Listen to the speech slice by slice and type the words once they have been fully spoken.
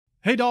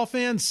Hey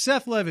Dolphins,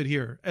 Seth Levitt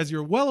here. As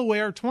you're well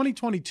aware,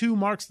 2022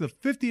 marks the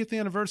 50th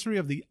anniversary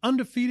of the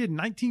undefeated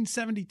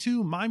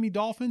 1972 Miami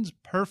Dolphins'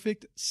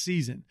 perfect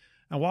season.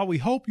 And while we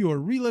hope you are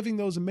reliving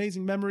those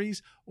amazing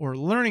memories or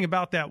learning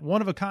about that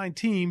one-of-a-kind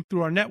team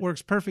through our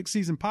network's Perfect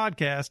Season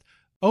podcast,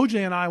 OJ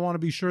and I want to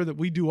be sure that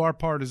we do our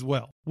part as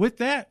well. With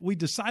that, we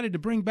decided to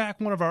bring back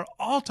one of our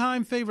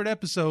all-time favorite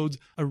episodes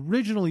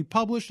originally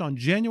published on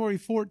January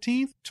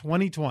 14th,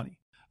 2020.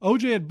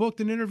 OJ had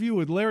booked an interview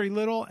with Larry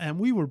Little, and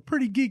we were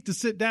pretty geeked to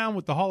sit down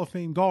with the Hall of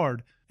Fame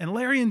guard. And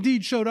Larry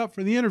indeed showed up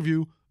for the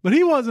interview, but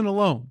he wasn't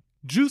alone.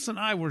 Juice and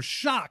I were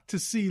shocked to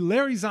see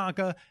Larry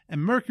Csonka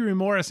and Mercury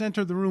Morris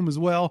enter the room as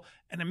well,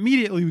 and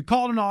immediately we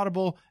called an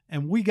audible,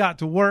 and we got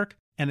to work.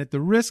 And at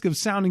the risk of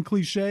sounding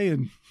cliche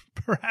and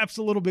perhaps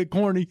a little bit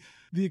corny,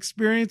 the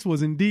experience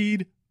was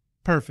indeed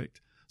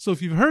perfect. So if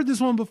you've heard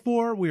this one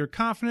before, we are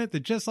confident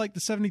that just like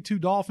the 72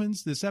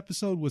 Dolphins, this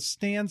episode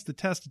withstands the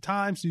test of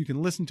time, so you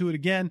can listen to it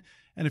again.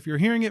 And if you're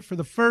hearing it for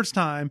the first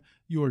time,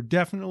 you are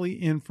definitely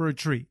in for a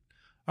treat.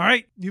 All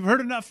right, you've heard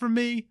enough from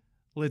me.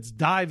 Let's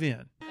dive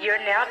in. You're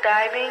now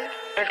diving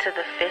into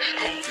the fish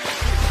tank.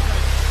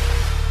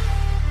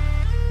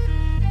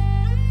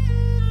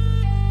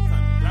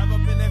 Dive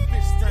up in that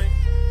fish tank.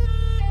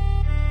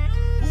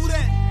 Who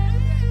that?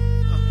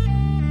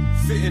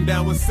 Sitting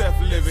down with Seth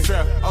Levitt,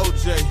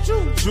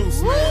 OJ,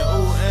 Juice Man,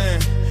 ooh,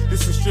 and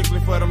this is strictly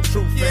for them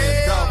true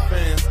fans, Dolph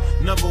fans,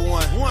 number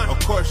one.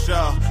 Of course,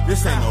 y'all,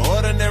 this ain't no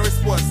ordinary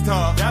sports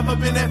talk. Dive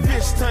up in that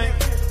fish tank.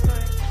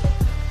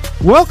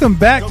 Welcome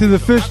back to the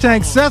Fish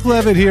Tank. Seth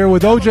Levitt here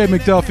with OJ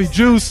McDuffie.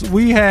 Juice,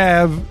 we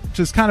have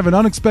just kind of an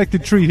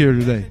unexpected treat here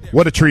today.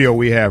 What a trio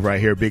we have right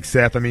here, Big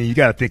Seth. I mean, you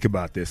got to think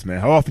about this,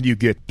 man. How often do you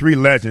get three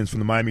legends from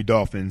the Miami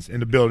Dolphins in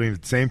the building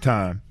at the same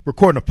time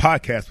recording a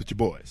podcast with your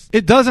boys?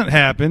 It doesn't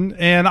happen,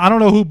 and I don't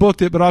know who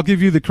booked it, but I'll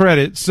give you the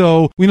credit.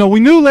 So, we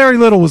knew Larry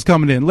Little was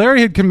coming in.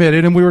 Larry had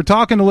committed, and we were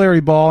talking to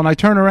Larry Ball, and I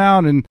turn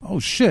around and, oh,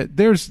 shit,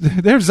 there's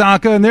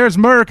Csonka and there's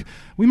Merc.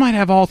 We might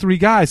have all three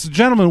guys. So,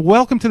 gentlemen,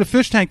 welcome to the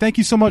Fish Tank. Thank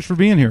you so much for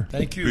being here.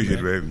 Thank you. Appreciate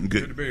it, baby.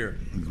 Good to be here.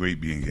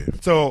 Great being here.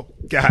 So,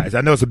 guys,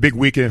 I know it's a big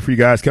weekend for you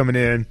guys coming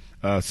in,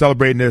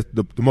 celebrating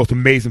the most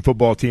amazing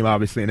football team,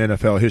 obviously, in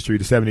NFL history,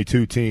 the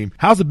 72 team.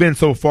 How's it been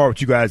so far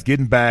with you guys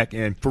getting back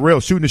and, for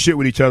real, shooting the shit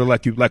with each other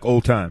like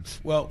old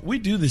times? Well, we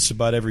do this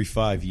about every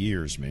 5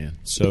 years, man.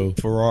 So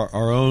for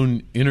our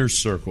own inner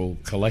circle,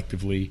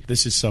 collectively,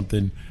 this is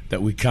something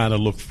that we kind of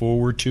look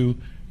forward to,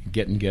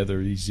 getting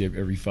together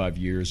every 5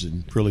 years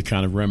and really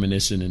kind of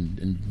reminiscing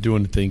and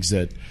doing the things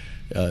that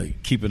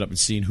keeping up and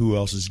seeing who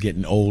else is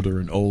getting older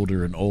and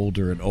older and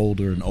older and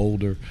older and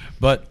older,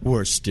 but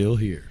we're still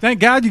here. Thank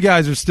God you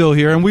guys are still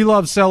here, and we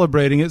love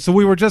celebrating it. So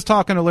we were just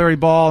talking to Larry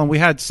Ball, and we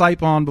had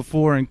Sipe on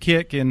before and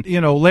Kick, and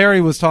Larry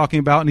was talking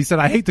about, and he said,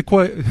 I hate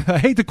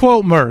to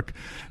quote Merc.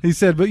 He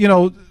said, but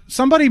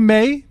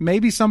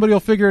maybe somebody will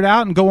figure it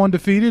out and go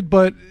undefeated,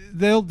 but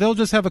they'll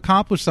just have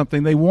accomplished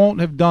something. They won't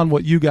have done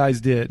what you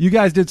guys did. You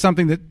guys did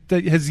something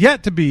that has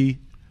yet to be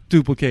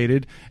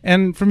duplicated,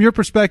 and from your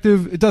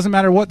perspective, it doesn't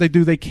matter what they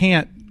do, they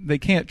can't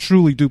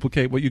truly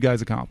duplicate what you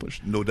guys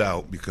accomplished. No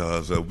doubt,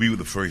 because we were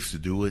the first to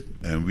do it,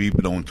 and we've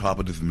been on top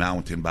of this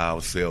mountain by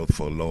ourselves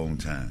for a long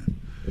time.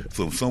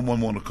 So if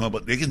someone want to come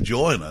up, they can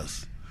join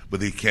us,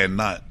 but they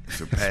cannot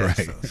surpass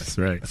us. That's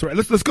right.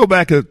 Let's go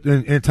back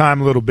in time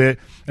a little bit.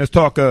 Let's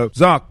talk.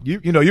 Zonk,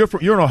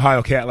 you're an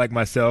Ohio cat like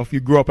myself. You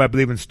grew up, I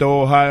believe, in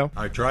Stowe, Ohio.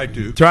 I tried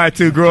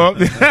to grow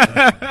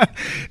up.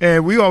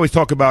 And we always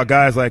talk about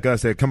guys like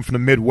us that come from the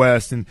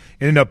Midwest and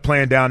ended up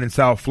playing down in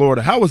South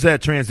Florida. How was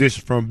that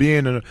transition from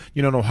being an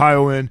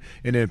Ohioan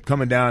and then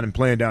coming down and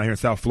playing down here in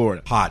South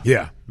Florida? Hot.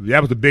 Yeah,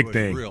 that was a big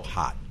thing. Real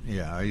hot.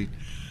 Yeah.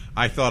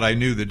 I thought I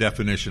knew the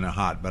definition of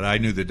hot, but I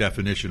knew the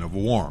definition of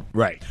warm.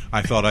 Right.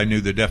 I thought I knew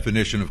the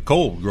definition of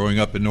cold growing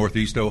up in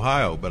Northeast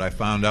Ohio, but I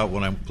found out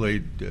when I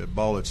played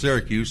ball at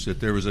Syracuse that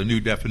there was a new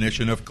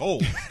definition of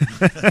cold,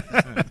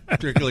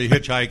 particularly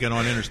hitchhiking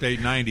on Interstate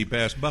 90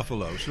 past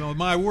Buffalo. So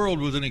my world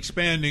was an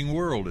expanding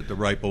world at the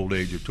ripe old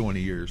age of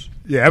 20 years.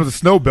 Yeah, it was a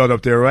snow belt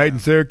up there, right, in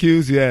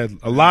Syracuse? Yeah,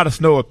 a lot of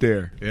snow up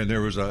there. And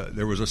there was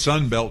a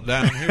sun belt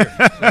down here.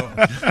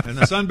 And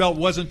the sun belt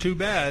wasn't too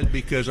bad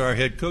because our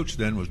head coach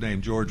then was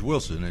named George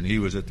Wilson, and he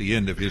was at the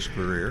end of his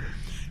career.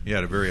 He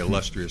had a very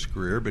illustrious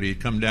career, but he'd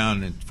come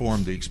down and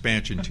formed the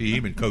expansion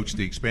team and coached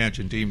the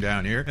expansion team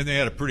down here. And they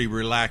had a pretty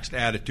relaxed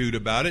attitude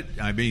about it.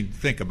 I mean,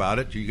 think about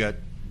it. You got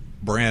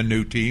brand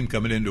new team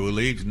coming into a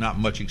league, not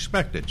much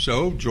expected.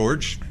 So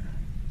George,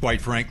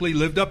 quite frankly,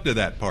 lived up to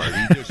that part.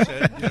 He just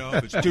said,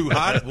 if it's too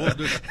hot,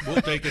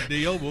 we'll take a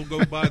deal. We'll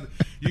go by.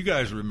 You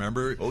guys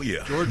remember? Oh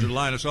yeah. George would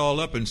line us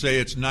all up and say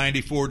it's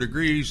 94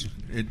 degrees.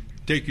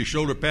 Take your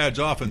shoulder pads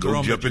off and Go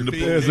throw them jump at in your the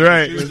feet. pool. Take That's your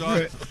right. shoes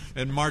off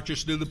and march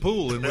us to the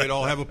pool, and we'd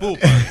all have a pool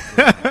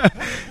party.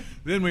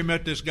 Then we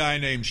met this guy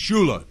named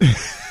Shula.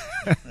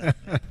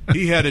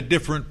 He had a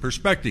different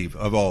perspective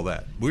of all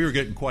that. We were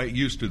getting quite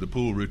used to the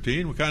pool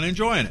routine. We're kind of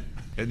enjoying it.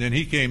 And then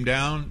he came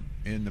down,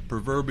 and the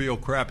proverbial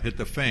crap hit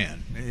the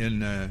fan,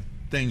 and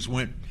things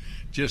went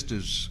just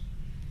as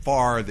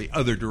far the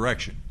other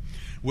direction.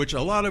 which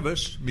a lot of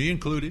us, me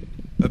included,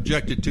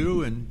 objected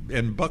to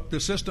and bucked the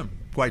system,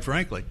 quite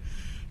frankly.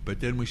 But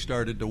then we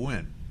started to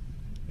win.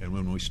 And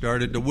when we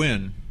started to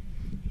win,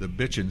 the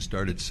bitching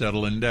started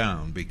settling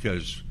down,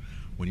 because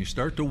when you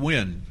start to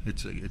win,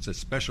 it's a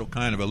special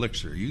kind of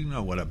elixir. You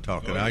know what I'm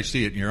talking about. I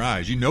see it in your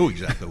eyes. You know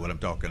exactly what I'm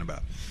talking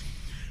about.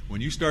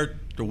 When you start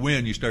to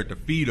win, you start to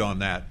feed on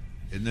that.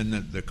 And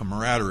then the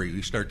camaraderie,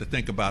 you start to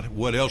think about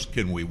what else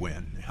can we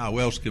win? How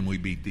else can we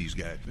beat these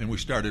guys? And we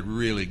started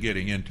really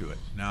getting into it.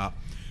 Now,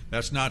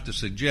 that's not to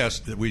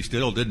suggest that we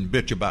still didn't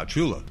bitch about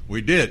Chula.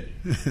 We did,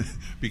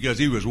 because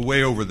he was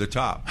way over the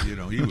top. You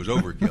know, he was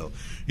overkill.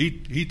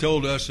 He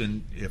told us,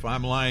 and if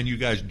I'm lying, you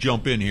guys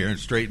jump in here and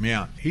straighten me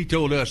out. He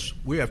told us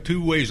we have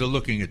two ways of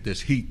looking at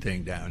this heat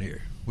thing down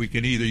here. We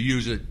can either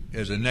use it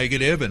as a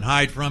negative and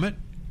hide from it,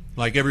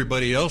 like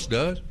everybody else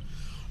does,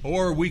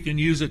 or we can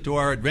use it to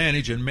our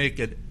advantage and make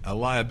it a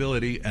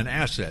liability, an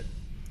asset.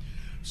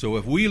 So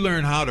if we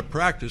learn how to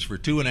practice for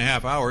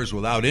 2.5 hours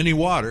without any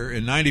water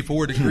in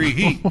 94-degree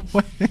heat,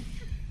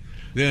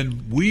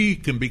 then we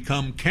can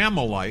become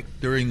camel-like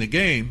during the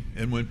game,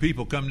 and when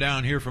people come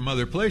down here from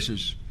other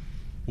places,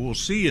 we'll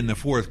see in the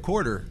fourth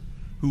quarter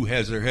who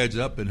has their heads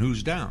up and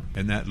who's down.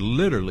 And that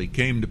literally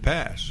came to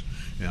pass.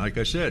 And like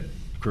I said,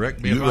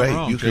 correct me if I'm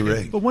wrong. You're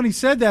correct. But when he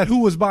said that,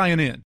 who was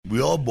buying in?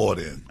 We all bought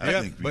in.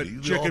 Yeah, but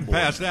Chicken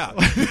passed out.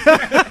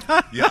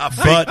 Yeah, I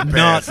faked But the not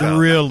pass out.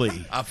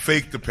 really. I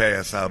faked the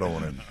pass out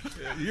on him.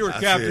 You were I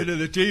captain said- of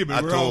the team, and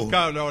I we're all told-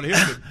 counting on him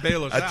to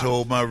bail us I out.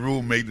 told my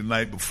roommate the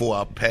night before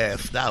I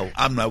passed out,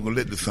 I'm not going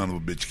to let the son of a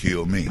bitch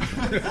kill me.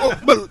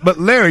 But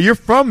Larry, you're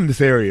from this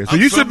area, so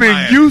I'm you should have from been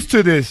Miami. used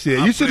to this shit.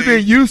 I You should have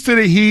played- been used to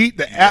the heat,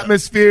 the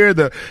atmosphere,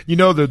 the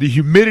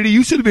humidity.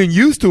 You should have been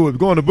used to it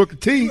going to Booker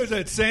T. He was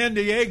at San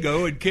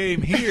Diego and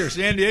came here.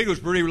 San Diego's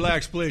a pretty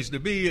relaxed place to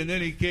be, and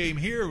then he came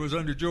here, was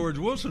under George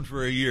Wilson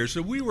for a year.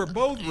 So we were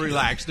both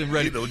relaxed and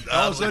ready. You know,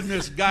 All of a sudden,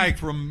 this guy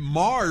from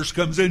Mars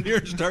comes in here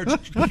and starts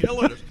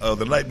killing us.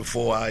 The night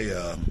before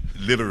I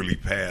literally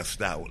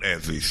passed out,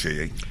 as they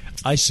say,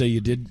 I say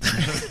you did.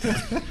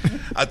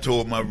 I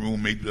told my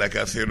roommate, like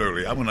I said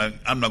earlier, I'm not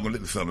going to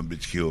let the son of a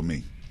bitch kill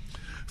me.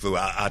 So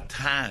I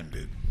timed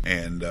it.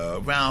 And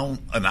around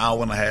an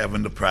hour and a half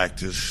into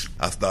practice,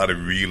 I started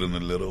reeling a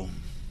little,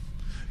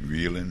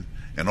 and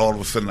all of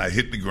a sudden I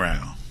hit the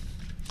ground.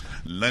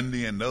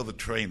 Lundy and the other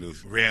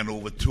trainers ran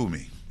over to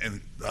me, and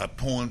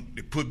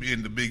they put me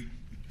in the big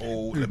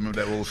old,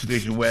 remember that old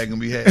station wagon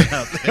we had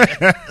out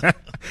there?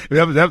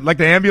 That like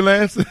the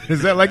ambulance?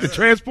 Is that like the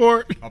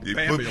transport?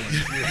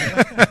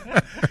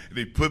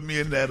 They put me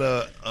in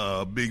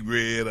that big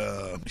red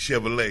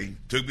Chevrolet,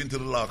 took me into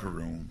the locker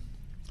room,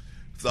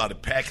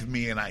 started packing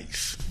me in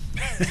ice.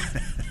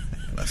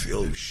 And I said,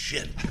 oh,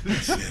 shit.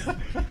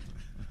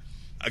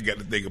 I got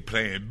to think of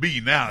plan B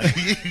now.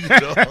 You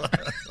know?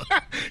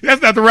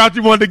 That's not the route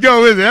you wanted to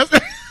go, is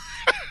it?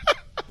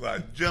 So I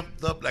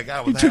jumped up like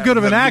I was You're too good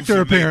of an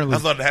actor, apparently. I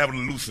started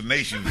having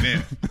hallucinations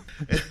then.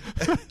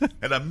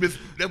 And I missed.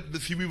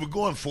 See, we were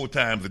going 4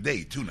 times a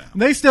day, too, now.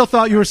 They still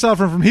thought you were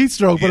suffering from heat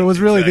stroke, but it was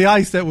really the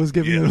ice that was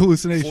giving you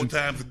hallucinations.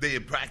 4 times a day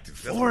in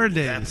practice. That's 4 what was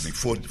days.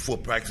 happening. Four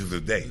practices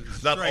a day.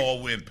 Not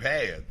all in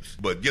pads,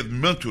 but just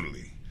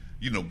mentally,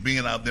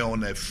 being out there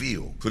on that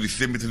field. So they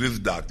sent me to this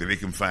doctor. They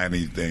can find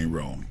anything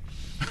wrong.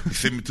 They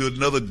sent me to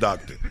another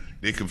doctor.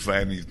 They can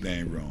find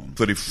anything wrong.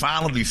 So they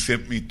finally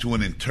sent me to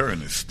an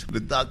internist. The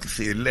doctor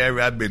said, Larry,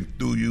 I've been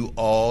through you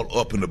all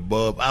up and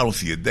above. I don't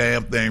see a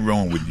damn thing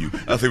wrong with you.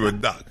 I said, well,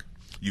 doc,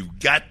 you've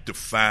got to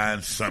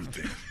find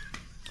something.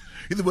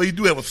 He said, well, you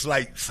do have a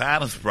slight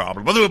sinus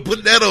problem. I said, well,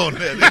 put that on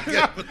there.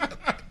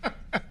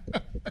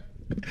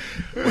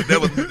 But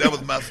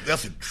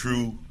that's a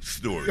true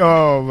story.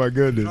 Oh, my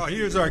goodness. Oh,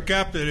 he was our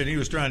captain, and he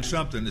was trying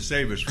something to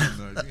save us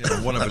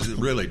from one of us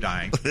really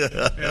dying.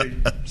 And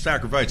he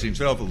sacrificed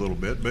himself a little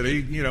bit, but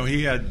he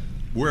had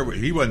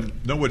he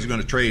wasn't. Nobody's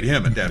going to trade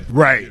him at that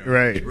point.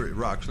 Right.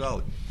 Rock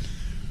solid.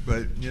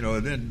 But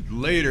and then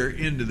later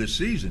into the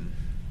season,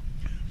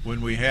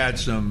 when we had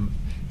some,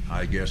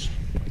 I guess,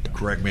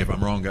 correct me if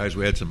I'm wrong, guys,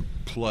 we had some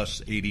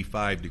plus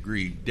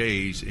 85-degree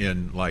days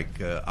in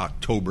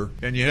October.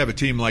 And you have a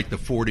team like the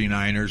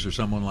 49ers or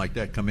someone like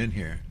that come in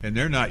here, and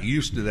they're not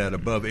used to that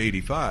above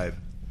 85,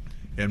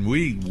 and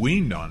we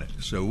weaned on it.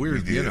 So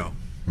we're,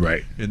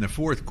 Right. in the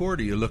fourth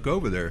quarter, you look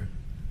over there,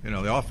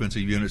 the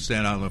offensive unit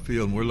stand out on the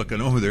field, and we're looking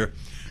over there,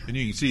 and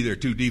you can see their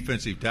 2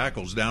 defensive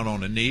tackles down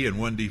on the knee and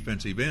 1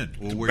 defensive end.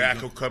 Well,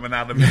 Tobacco coming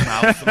out of his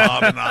mouth,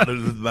 slobbing out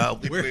of his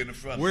mouth.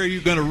 Where are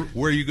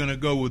you going to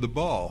go with the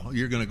ball?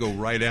 You're going to go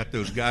right at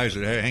those guys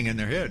that are hanging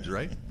their heads,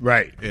 right?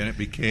 Right. And it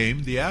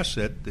became the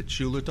asset that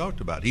Shula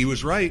talked about. He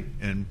was right,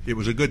 and it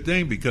was a good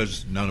thing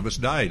because none of us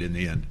died in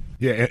the end.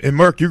 Yeah, and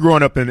Merck, you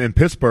growing up in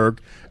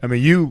Pittsburgh, I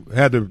mean, you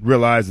had to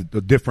realize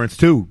the difference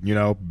too,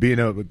 being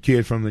a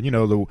kid from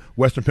the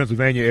Western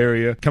Pennsylvania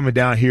area, coming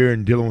down here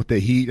and dealing with the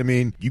heat. I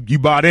mean, you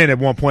bought in at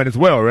one point as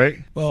well, right?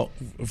 Well,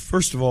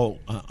 first of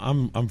all,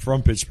 I'm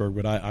from Pittsburgh,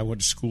 but I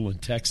went to school in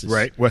Texas.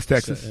 Right, West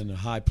Texas. In the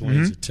high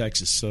plains of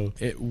Texas. So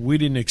we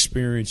didn't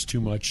experience too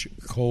much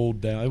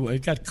cold down.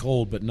 It got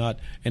cold, but not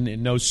 –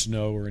 and no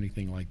snow or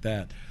anything like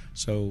that.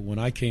 So when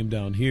I came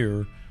down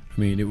here,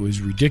 I mean, it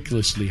was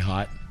ridiculously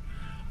hot.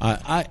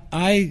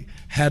 I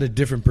had a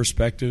different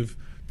perspective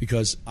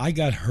because I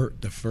got hurt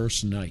the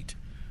first night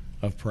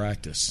of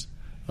practice.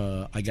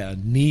 I got a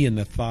knee in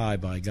the thigh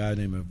by a guy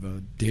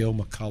named Dale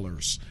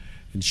McCullers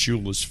in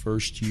Shula's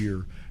first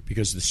year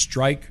because the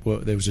strike.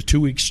 Well, there was a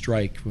 2-week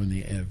strike when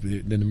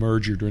during the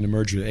merger of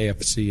the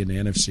AFC and the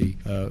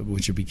NFC,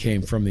 which it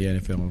became from the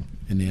NFL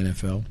in the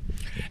NFL,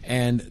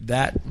 and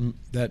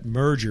that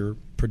merger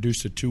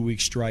produced a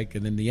 2-week strike,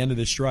 and then the end of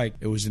the strike,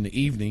 it was in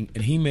the evening,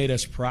 and he made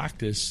us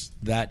practice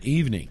that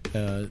evening,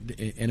 and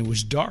it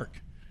was dark,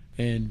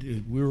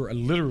 and we were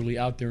literally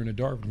out there in the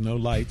dark with no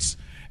lights,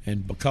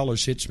 and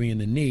McCullers hits me in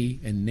the knee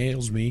and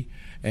nails me,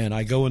 and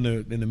I go in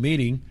the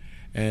meeting,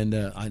 and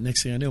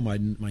next thing I know, my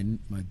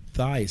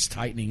thigh is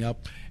tightening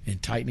up,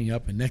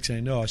 and next thing I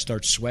know, I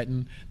start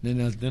sweating,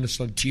 and then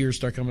tears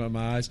start coming out of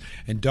my eyes,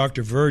 and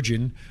Dr.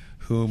 Virgin,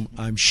 whom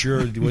I'm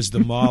sure was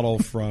the model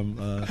from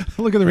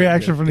look at the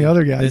reaction from the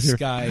other guys this here.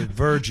 Guy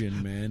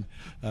Virgin, man,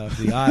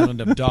 the island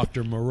of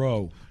Dr.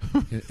 Moreau,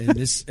 and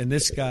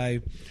this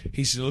guy,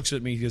 he looks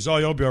at me, he goes, "Oh,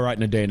 you'll be all right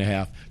in a day and a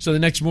half." So the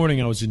next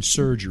morning I was in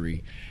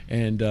surgery,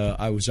 and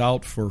I was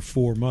out for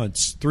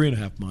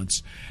 3.5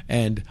 months,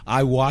 and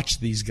I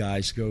watched these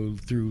guys go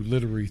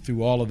literally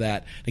through all of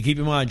that. And keep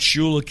in mind,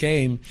 Shula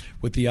came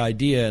with the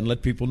idea and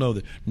let people know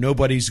that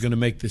nobody's going to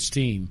make this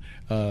team.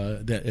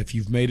 That if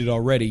you've made it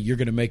already, you're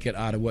going to make it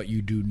out of what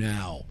you do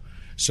now.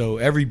 So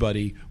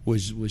everybody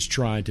was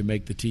trying to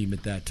make the team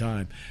at that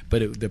time.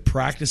 But the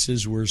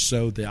practices were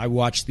so that I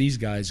watched these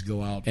guys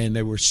go out, and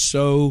they were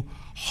so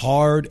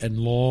hard and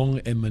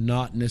long and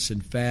monotonous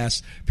and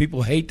fast.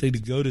 People hate to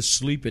go to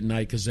sleep at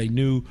night because they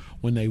knew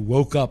when they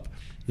woke up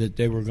that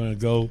they were going to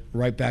go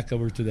right back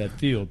over to that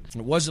field.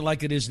 It wasn't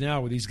like it is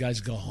now where these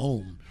guys go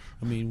home.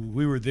 I mean,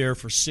 we were there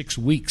for 6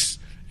 weeks.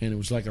 And it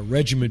was like a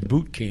regiment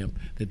boot camp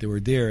that they were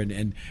there,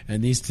 and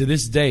these to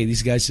this day,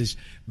 these guys says,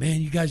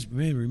 "Man,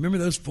 remember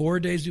those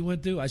 4 days we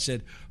went through?" I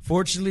said,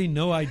 "Fortunately,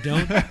 no, I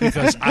don't,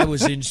 because I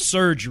was in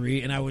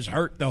surgery and I was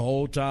hurt the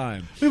whole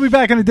time." We'll be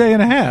back in a day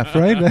and a half,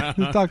 right?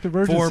 Dr.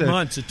 Virgin 4 said.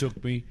 months it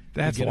took me.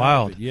 That's to get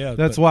wild. out of it. Yeah,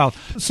 that's wild.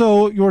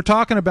 So you were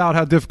talking about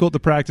how difficult the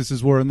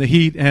practices were in the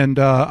heat, and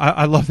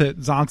I love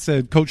that Zahn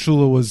said Coach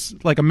Shula was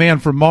like a man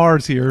from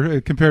Mars here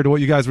compared to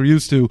what you guys were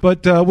used to.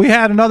 But we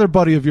had another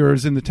buddy of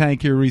yours in the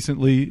tank here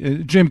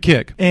recently, Jim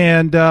Kick,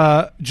 and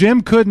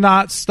Jim could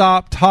not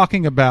stop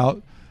talking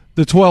about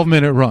the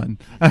 12-minute run.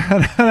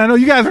 And I know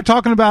you guys were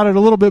talking about it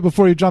a little bit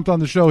before you jumped on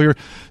the show here.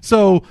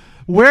 So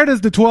where does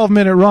the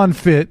 12-minute run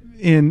fit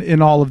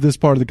in all of this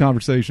part of the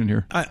conversation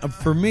here?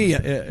 For me,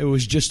 it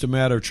was just a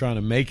matter of trying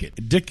to make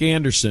it. Dick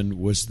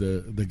Anderson was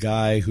the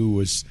guy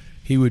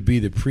he would be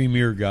the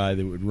premier guy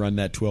that would run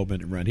that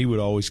 12-minute run. He would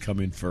always come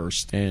in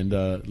first, and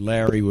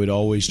Larry would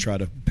always try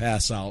to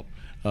pass out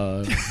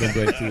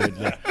midway through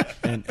it.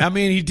 And I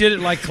mean, he did it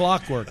like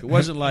clockwork. It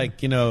wasn't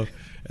like,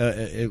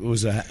 it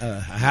was a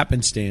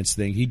happenstance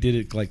thing. He did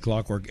it like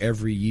clockwork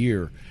every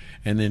year.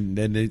 And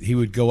then he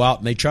would go out,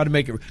 and they try to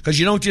make it – because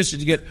you don't just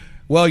get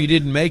 – well, you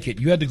didn't make it.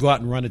 You had to go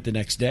out and run it the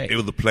next day. It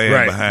was the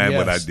plan behind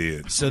what I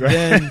did. So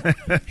then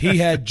he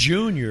had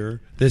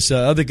Junior, this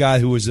other guy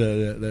who was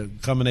the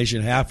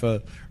combination half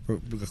a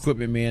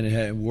equipment man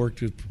and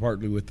worked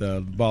partly with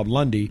Bob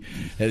Lundy.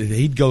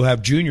 He'd go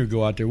have Junior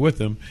go out there with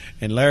him,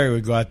 and Larry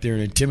would go out there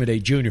and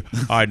intimidate Junior.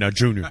 All right, now,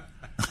 Junior,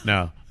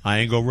 now, I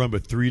ain't going to run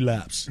but 3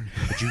 laps.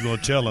 But you're going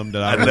to tell him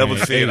that I never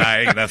said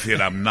I ain't. I said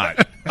I'm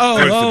not.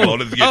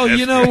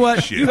 You know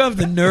what? Shit. You have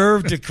the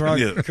nerve to correct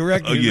me.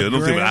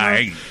 Don't say I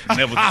ain't.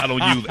 I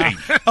don't use ain't.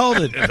 Hold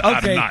it.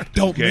 Okay.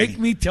 Don't make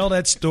me tell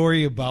that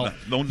story about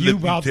don't you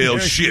let about me tell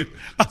shit.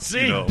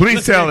 See,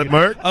 please tell it,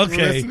 Merck.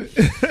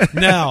 Okay.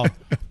 Now,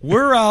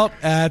 we're out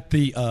at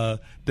the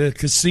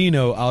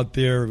casino out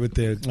there with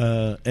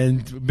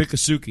and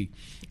Miccosukee.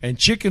 And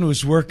Chicken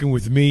was working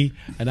with me,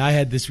 and we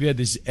had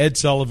this Ed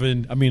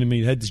Sullivan,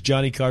 had this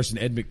Johnny Carson,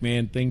 Ed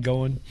McMahon thing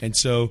going. And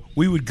so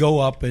we would go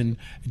up, and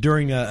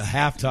during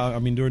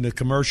halftime, during the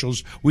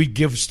commercials, we'd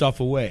give stuff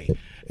away.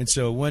 And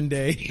so one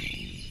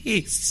day,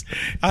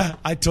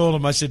 I told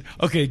him, I said,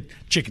 "Okay,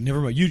 Chicken,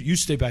 never mind. You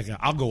stay back.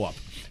 I'll go up."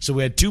 So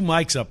we had 2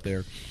 mics up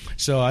there.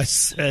 So I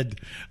said,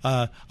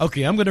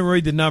 "Okay, I'm going to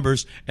read the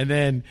numbers," and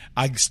then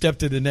I stepped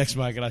to the next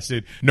mic and I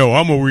said, "No,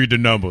 I'm going to read the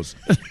numbers."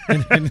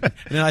 and then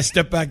I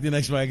stepped back to the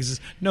next mic and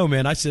says, "No,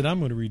 man," I said, "I'm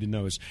going to read the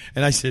numbers."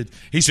 And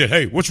he said,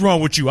 "Hey, what's wrong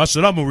with you?" I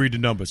said, "I'm going to read the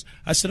numbers."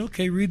 I said,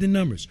 "Okay, read the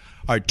numbers."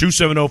 "All right,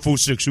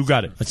 27046, who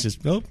got it?" I said,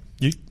 "Nope,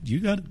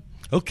 you got it."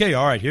 "Okay,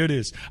 all right, here it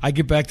is." I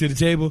get back to the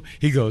table.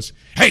 He goes,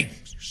 "Hey,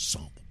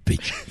 son of a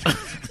bitch."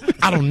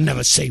 I don't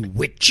never say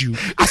with you.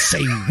 I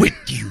say with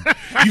you.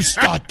 You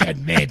start that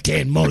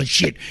man-tan mullet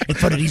shit in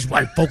front of these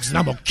white folks, and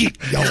I'm going to kick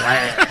your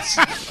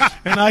ass.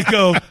 And I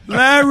go,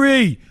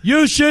 Larry,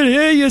 you should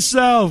hear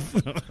yourself.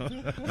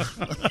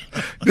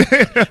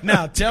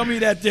 Now, tell me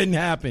that didn't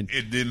happen.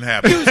 It didn't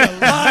happen. He was a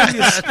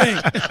lying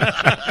stink.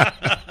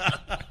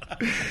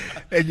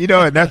 And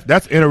and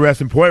that's an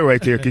interesting point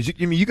right there, because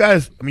you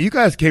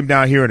guys came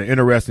down here in an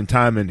interesting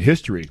time in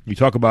history. You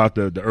talk about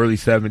the early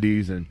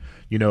 '70s, and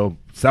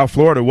South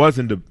Florida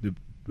wasn't the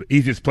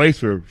easiest place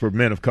for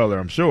men of color,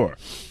 I'm sure.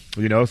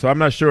 So I'm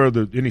not sure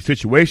of any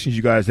situations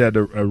you guys had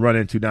to run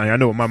into down here. I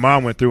know what my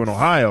mom went through in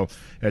Ohio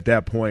at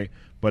that point,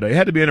 but it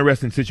had to be an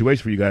interesting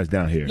situation for you guys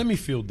down here. Let me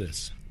field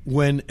this.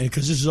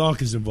 Because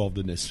Csonka's involved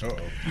in this. Uh-oh.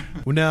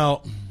 Well,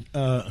 now,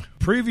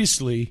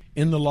 previously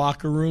in the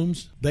locker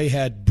rooms, they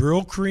had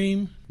Brill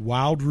Cream,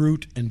 Wild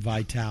Root, and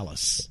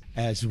Vitalis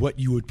as what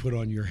you would put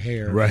on your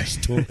hair, right?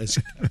 as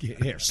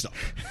hair stuff.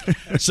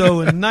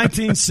 So in the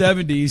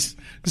 1970s,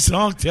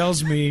 Csonka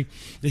tells me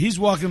that he's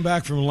walking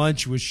back from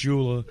lunch with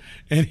Shula,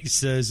 and he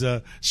says,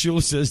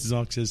 Shula says,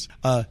 Csonka says,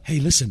 "Hey,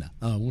 listen,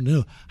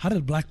 how did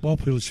the black ball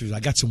players feel? I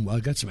got some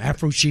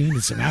Afro Sheen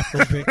and some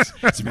Afro picks,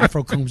 some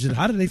Afro combs.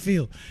 How do they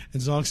feel?"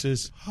 And Csonka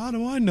says, "How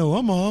do I know?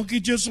 I'm a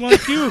honky just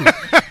like you.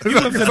 You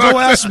have to go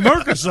ask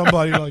Merck or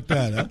somebody like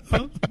that."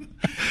 Huh?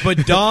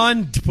 But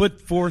Don put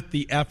forth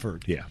the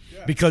effort. Yeah.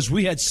 Because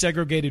we had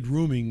segregated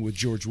rooming with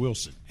George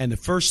Wilson. And the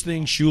first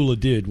thing Shula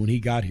did when he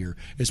got here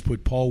is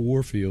put Paul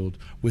Warfield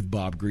with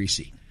Bob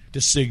Greasy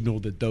to signal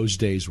that those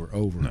days were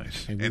over.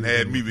 Nice. And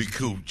had me with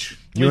Cooch.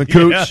 You and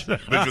Cooch?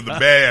 Which was a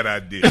bad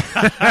idea.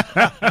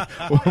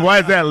 Why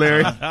is that,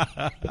 Larry?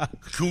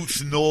 Cooch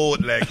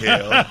snored like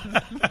hell,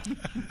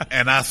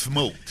 and I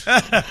smoked.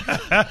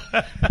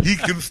 He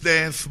couldn't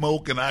stand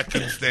smoke, and I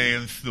couldn't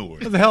stand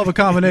snoring. That's a hell of a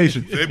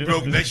combination. They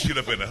broke that shit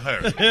up in a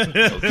hurry.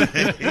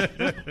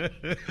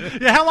 Okay?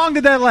 Yeah, how long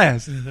did that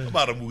last?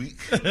 About a week.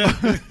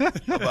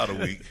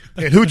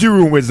 And who'd you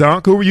room with,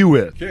 Zonk? Who were you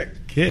with?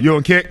 Kick. You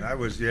and Kick? I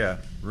was,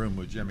 room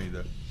with Jimmy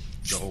the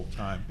whole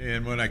time.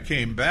 And when I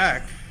came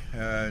back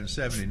in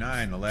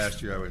 '79, the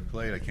last year I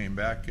played, I came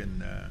back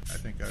and I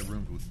think I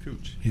roomed with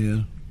Cooch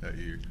that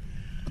year.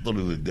 I thought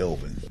it was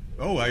Delvin.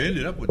 Oh, I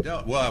ended up with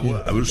Delvin.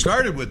 Well, I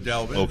started with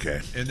Delvin.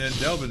 Okay. And then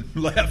Delvin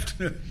left,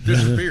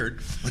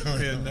 disappeared.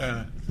 And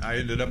I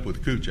ended up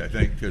with Cooch, I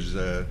think, because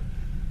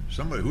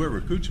whoever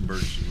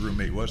Kuchenberg's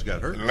roommate was,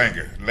 got hurt.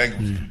 Langer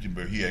was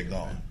Kuchenberg. He had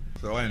gone.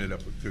 So I ended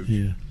up with Cooch.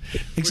 Yeah.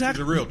 Exactly. Which is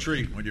a real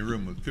treat when you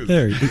room with Cooch.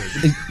 There.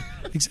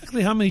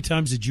 Exactly how many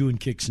times did you and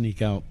Kick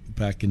sneak out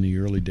back in the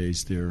early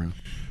days there?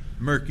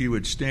 Murky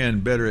would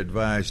stand better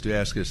advised to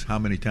ask us how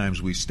many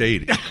times we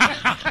stayed.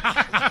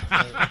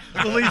 A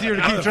little easier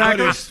to keep track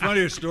of.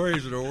 Funniest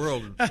stories in the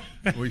world.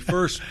 When we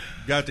first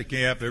got to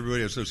camp,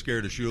 everybody was so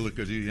scared of Shula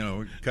because he,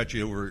 cut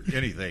you over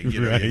anything.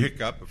 Right. You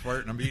hiccup, a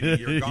fart in a meeting,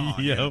 you're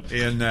gone. Yep.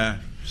 And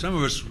some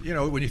of us,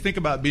 when you think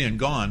about being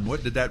gone,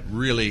 what did that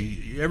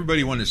really?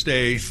 Everybody wanted to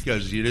stay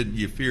because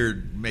you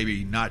feared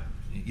maybe not.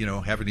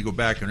 Having to go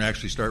back and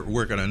actually start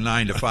working a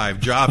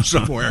 9-to-5 job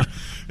somewhere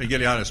and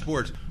getting out of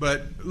sports.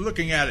 But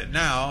looking at it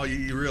now,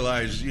 you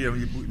realize,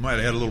 we might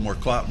have had a little more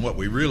clout than what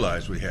we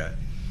realized we had.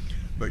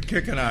 But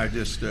Kick and I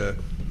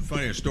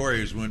funniest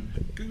story is when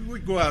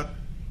we'd go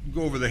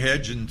over the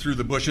hedge and through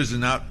the bushes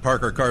and out,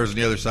 park our cars on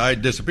the other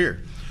side,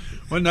 disappear.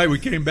 One night we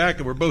came back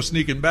and we're both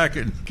sneaking back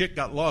and Kick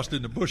got lost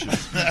in the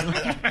bushes.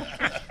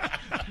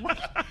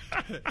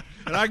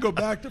 And I go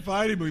back to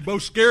find him. We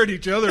both scared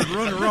each other and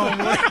run the wrong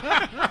way.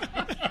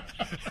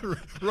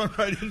 Run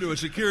right into a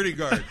security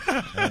guard.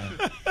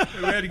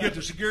 We had to get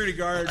the security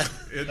guard.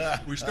 And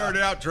we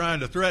started out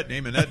trying to threaten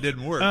him, and that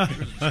didn't work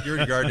because the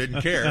security guard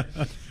didn't care.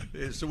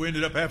 So we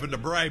ended up having to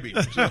bribe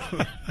him. So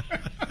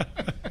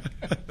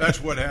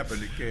that's what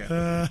happened at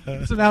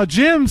camp. So now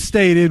Jim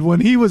stated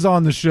when he was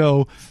on the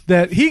show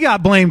that he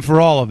got blamed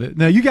for all of it.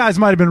 Now, you guys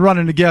might have been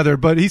running together,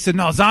 but he said,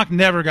 no, Zonk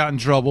never got in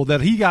trouble,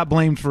 that he got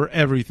blamed for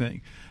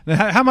everything.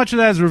 Now, how much of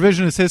that is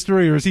revisionist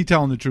history, or is he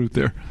telling the truth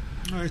there?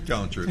 No, he's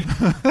telling the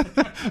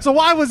truth. So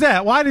why was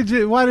that? Why did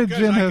Jim I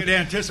have... could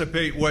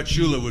anticipate what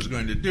Shula was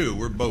going to do.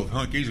 We're both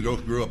hunkies. We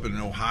both grew up in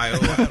Ohio.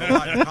 I had a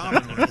lot in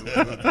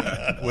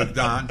common with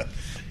Don.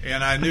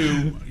 And I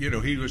knew,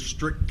 he was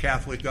strict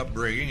Catholic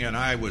upbringing, and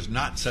I was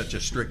not such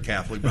a strict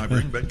Catholic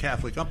upbringing, but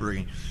Catholic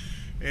upbringing.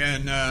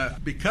 And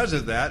because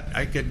of that,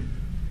 I had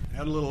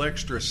a little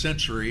extra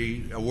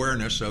sensory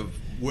awareness of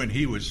when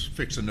he was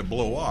fixing to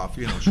blow off.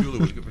 Shula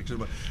was fixing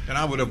to, and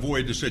I would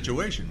avoid the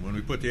situation. When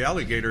we put the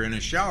alligator in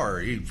his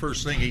shower,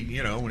 first thing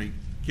when he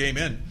came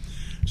in,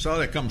 saw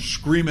that come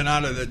screaming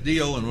out of the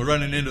deal and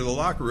running into the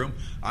locker room.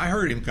 I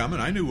heard him coming.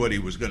 I knew what he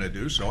was going to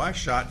do, so I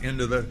shot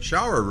into the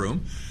shower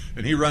room.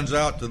 And he runs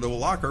out to the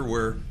locker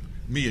where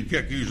me and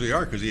Kick usually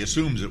are, because he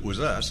assumes it was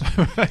us,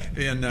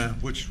 and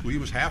which he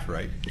was half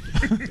right.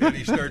 And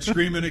he starts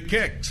screaming at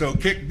Kick. So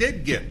Kick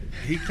did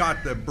he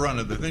caught the brunt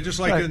of the thing, just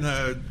like in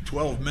the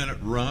 12-minute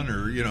run,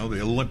 or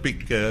the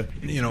Olympic.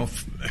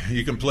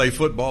 You can play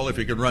football if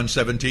you can run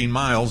 17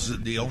 miles.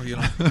 Deal.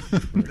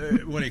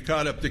 When he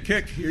caught up to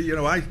Kick,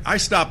 I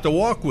stopped to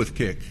walk with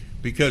Kick,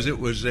 because it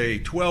was a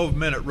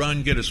 12-minute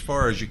run, get as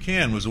far as you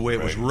can, was the way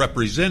it was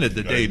represented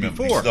the day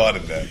before. We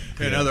started that.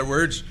 In other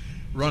words,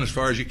 run as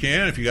far as you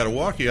can. If you got to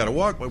walk, you got to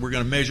walk, but we're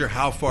going to measure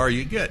how far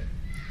you get.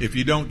 If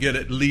you don't get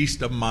at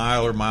least a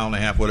mile or mile and a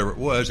half, whatever it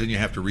was, then you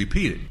have to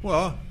repeat it.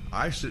 Well,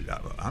 I'm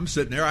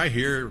sitting there, I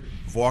hear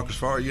walk as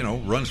far,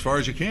 run as far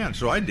as you can.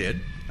 So I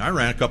did. I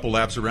ran a couple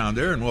laps around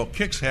there, and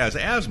Kix has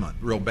asthma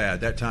real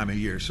bad that time of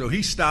year. So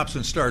he stops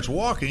and starts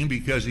walking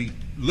because he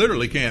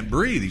literally can't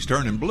breathe. He's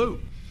turning blue.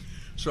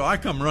 So I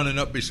come running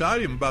up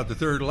beside him about the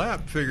third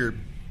lap, figured,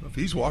 if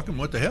he's walking,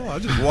 what the hell? I'll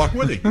just walk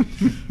with him.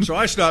 So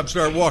I stop and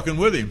start walking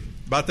with him.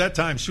 About that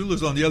time,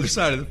 Shula's on the other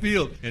side of the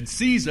field and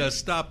sees us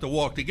stop to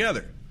walk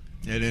together.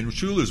 And in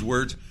Shula's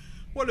words,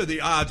 what are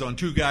the odds on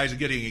two guys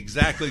getting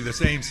exactly the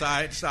same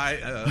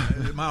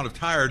amount of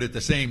tired at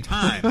the same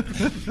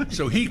time?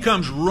 So he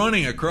comes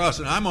running across,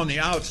 and I'm on the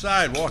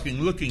outside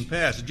walking, looking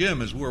past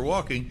Jim as we're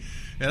walking,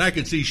 and I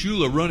can see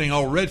Shula running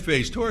all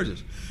red-faced towards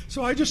us.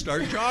 So I just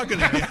start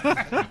jogging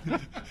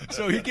again.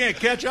 So he can't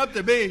catch up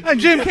to me. And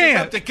Jim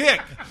can't. Up to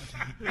Kick.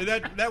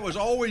 That was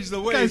always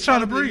the way. He's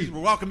trying to breathe. He's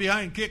walking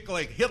behind Kick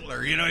like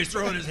Hitler. He's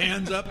throwing his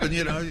hands up, and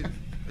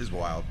it's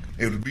wild.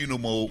 It would be no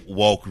more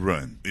walk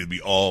run. It'd be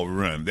all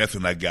run. That's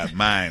when I got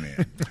mine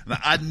in. Now,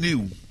 I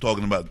knew,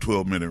 talking about the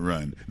 12-minute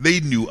run, they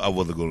knew I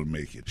wasn't going to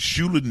make it.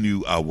 Shula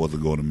knew I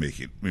wasn't going to make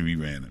it when we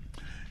ran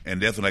it.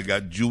 And that's when I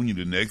got Junior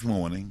the next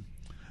morning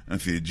and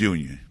said,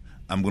 Junior,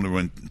 I'm going to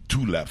run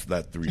 2 laps,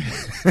 not 3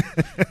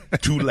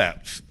 laps. 2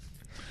 laps.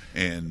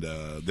 And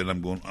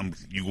then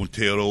you're going to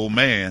tell the old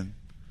man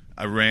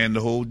I ran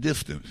the whole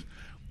distance.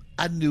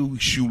 I knew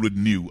Shula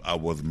knew I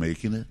wasn't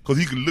making it, because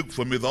he could look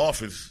from his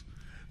office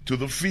to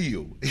the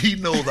field. He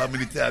knows how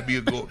many times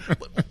he'll go,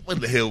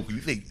 what the hell could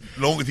you think?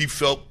 As long as he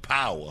felt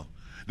power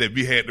that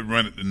we had to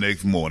run it the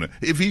next morning.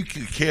 If he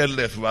could care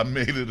less if I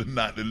made it or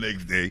not the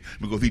next day,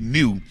 because he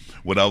knew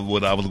what I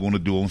was going to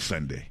do on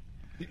Sunday.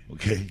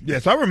 Okay. Yeah,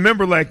 so I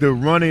remember the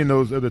running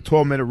the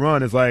 12-minute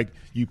run is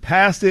you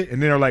passed it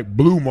and then they're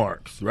blue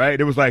marks, right?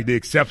 It was the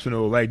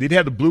exceptional. Did they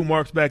have the blue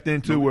marks back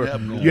then too, where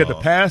you had the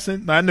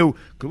passing? I knew,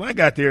 because when I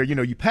got there,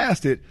 you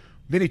passed it,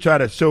 then he tried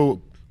to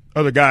show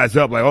other guys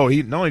up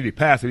he not only did he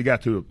pass it, he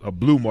got to a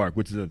blue mark,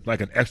 which is an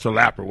extra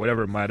lap or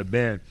whatever it might have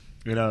been.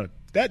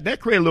 That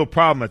created a little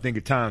problem, I think,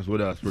 at times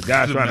with us, where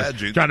guys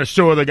trying to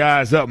show other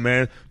guys up,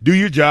 man. Do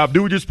your job,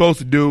 do what you're supposed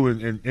to do,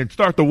 and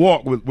start the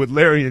walk with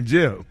Larry and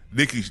Jim.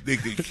 They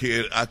could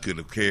care. I could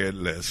have cared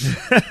less.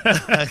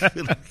 I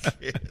could have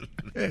cared less.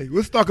 Hey,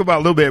 let's talk about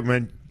a little bit,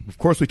 man. Of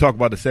course, we talk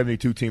about the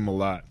 72 team a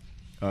lot,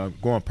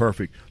 going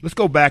perfect. Let's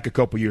go back a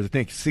couple years. I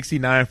think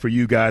 69 for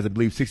you guys. I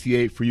believe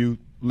 68 for you,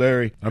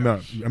 Larry. I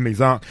mean,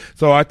 Zonk.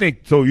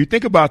 So you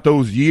think about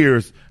those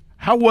years.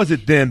 How was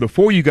it then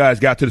before you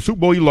guys got to the Super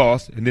Bowl you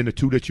lost, and then the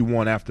 2 that you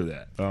won after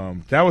that?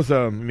 That was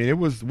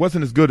it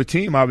wasn't as good a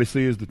team,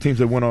 obviously, as the teams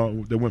that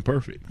went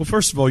perfect. Well,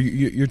 first of all,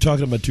 you're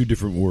talking about 2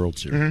 different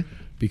worlds here,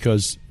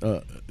 because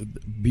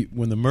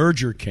when the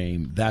merger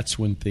came, that's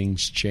when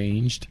things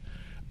changed.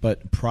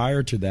 But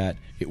prior to that,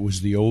 it was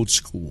the old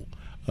school,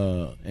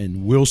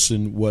 and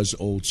Wilson was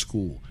old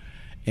school,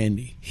 and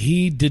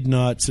he did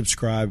not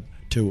subscribe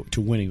to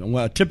winning.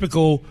 Well, a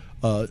typical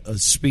a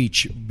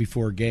speech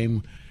before a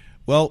game.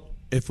 Well,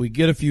 if we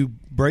get a few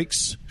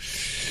breaks,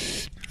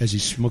 as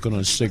he's smoking on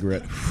a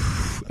cigarette,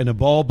 and the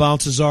ball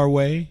bounces our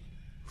way,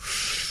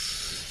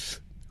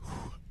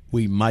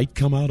 we might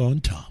come out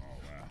on top.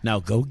 Now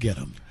go get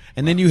them.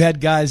 And then you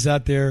had guys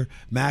out there,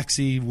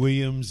 Maxie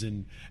Williams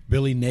and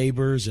Billy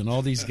Neighbors and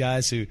all these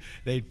guys who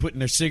they'd putting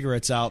their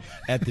cigarettes out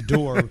at the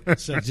door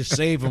so to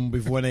save them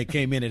before they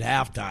came in at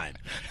halftime.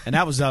 And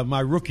that was my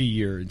rookie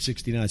year in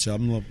 '69. So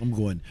I'm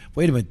going,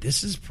 wait a minute,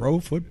 this is pro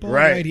football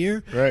right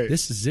here? Right.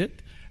 This is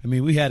it? I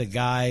mean, we had a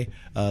guy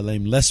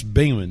named Les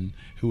Bingman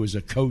who was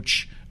a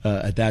coach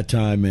at that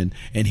time, and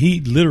he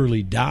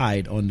literally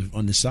died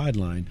on the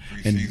sideline.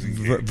 And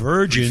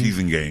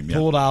Virgin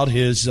pulled out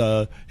his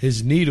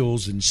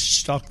needles and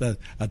stuck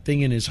a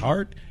thing in his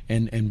heart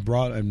and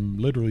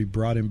literally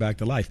brought him back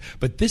to life.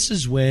 But this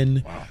is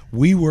when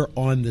we were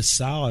on the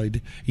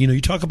side.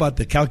 You talk about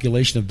the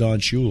calculation of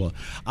Don Shula.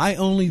 I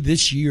only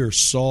this year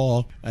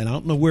saw, and I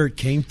don't know where it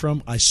came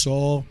from, I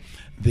saw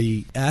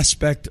the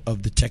aspect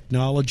of the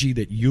technology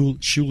that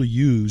Shula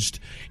used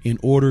in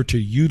order to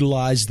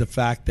utilize the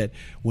fact that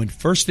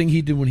first thing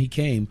he did when he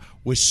came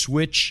was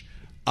switch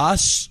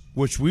us,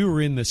 which we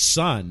were in the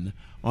sun,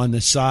 on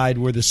the side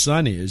where the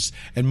sun is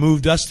and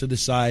moved us to the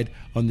side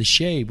on the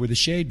shade where the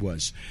shade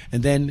was.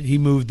 And then he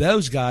moved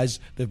those guys,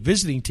 the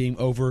visiting team,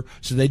 over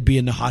so they'd be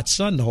in the hot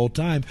sun the whole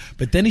time.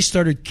 But then he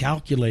started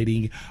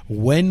calculating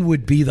when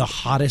would be the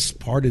hottest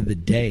part of the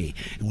day.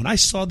 And when I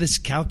saw this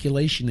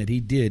calculation that he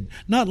did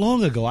not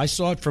long ago, I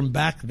saw it from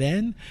back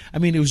then. I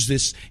mean, it was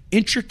this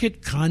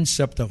intricate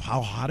concept of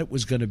how hot it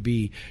was going to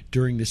be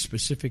during the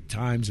specific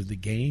times of the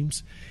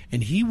games.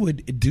 And he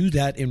would do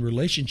that in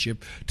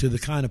relationship to the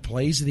kind of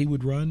plays that he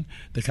would run,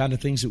 the kind of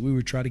things that we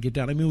would try to get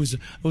down. I mean, it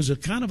was a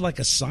kind of like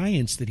a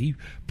science that he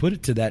put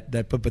it to that.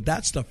 But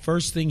that's the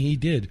first thing he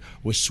did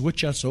was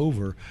switch us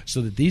over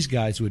so that these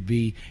guys would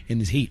be in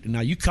the heat. And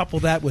now you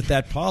couple that with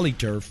that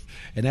polyturf,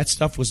 and that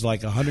stuff was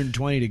like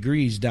 120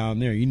 degrees down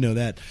there. You know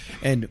that,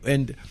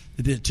 and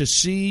to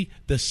see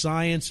the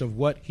science of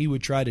what he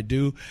would try to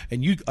do,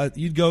 and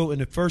you'd go in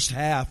the first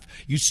half,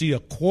 you'd see a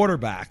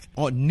quarterback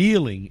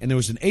kneeling, and there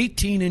was an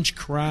 18-inch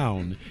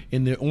crown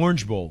in the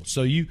Orange Bowl,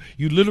 so you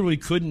literally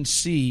couldn't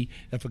see.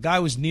 If a guy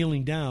was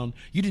kneeling down,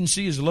 you didn't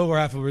see his lower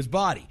half of his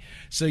body,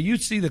 so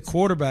you'd see the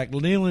quarterback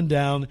kneeling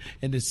down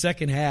in the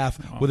second half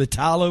with a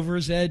towel over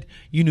his head.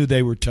 You knew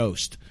they were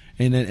toast.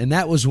 And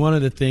that was one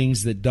of the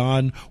things that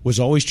Don was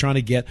always trying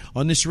to get.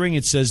 On this ring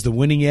it says the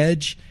winning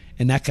edge,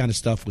 and that kind of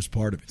stuff was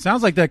part of it.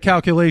 Sounds like that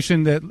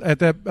calculation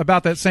that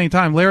about that same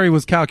time Larry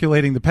was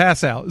calculating the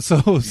pass out. So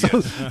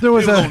there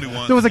was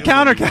a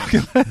counter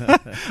calculation.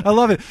 I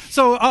love it.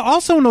 So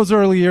also in those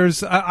early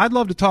years, I'd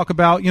love to talk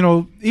about,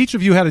 each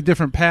of you had a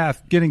different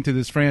path getting to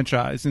this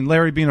franchise, and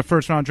Larry being a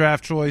first round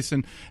draft choice,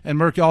 and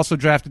Murky also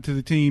drafted to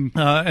the team,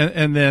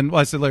 and then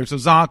I said Larry. So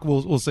Zonk,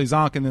 we'll say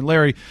Zonk, and then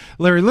Larry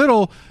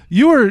Little.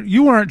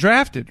 You weren't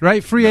drafted,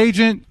 right? Free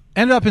agent,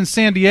 ended up in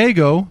San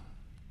Diego.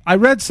 I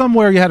read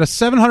somewhere you had a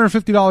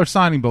 $750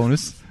 signing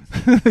bonus.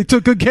 They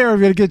took good care of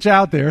you to get you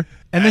out there.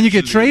 And then you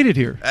get traded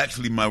here.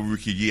 Actually, my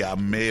rookie year, I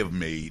may have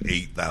made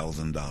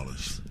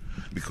 $8,000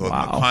 because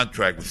my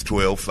contract was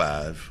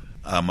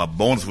 $12,500. My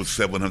bonus was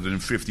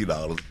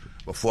 $750.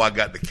 Before I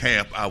got to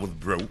camp, I was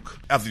broke.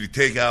 After you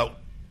take out,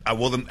 I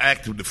wasn't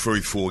active the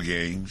first 4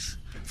 games,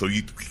 so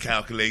you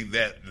calculate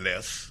that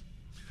less.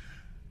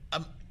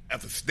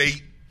 After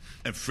state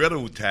and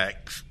federal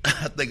tax,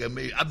 I think I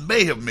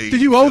may have made.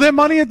 Did you owe them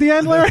money at the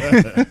end,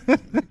 Larry?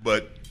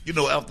 But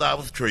after I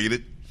was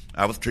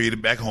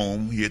traded back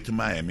home here to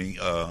Miami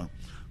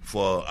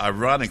for,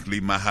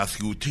 ironically, my high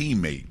school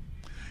teammate.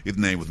 His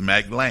name was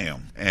Mac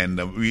Lamb, and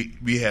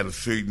we had a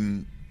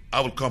certain.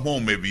 I would come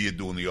home every year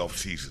during the off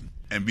season,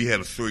 and we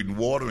had a certain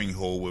watering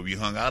hole where we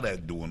hung out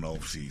at during the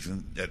off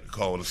season that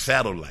called a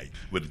satellite,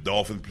 where the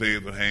Dolphin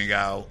players would hang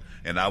out,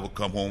 and I would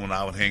come home and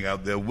I would hang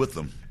out there with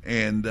them.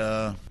 And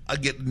I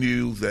get the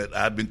news that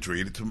I've been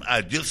traded to.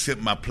 I just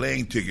sent my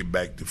plane ticket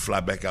back to fly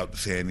back out to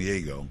San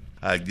Diego.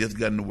 I just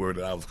gotten the word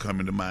that I was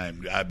coming to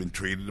Miami. I've been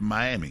traded to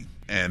Miami.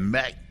 And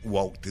Mac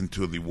walked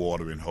into the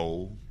watering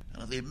hole.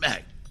 And I said,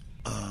 Mac,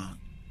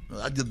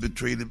 I just been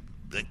traded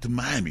back to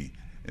Miami.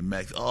 And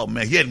Mac said, oh,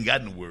 man, he hadn't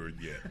gotten the word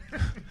yet.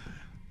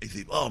 He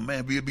said, oh,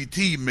 man, we'll be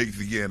teammates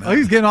again. Huh? Oh,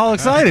 he's getting all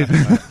excited.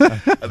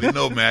 I said,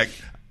 no, Mac.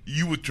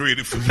 You were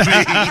traded for me.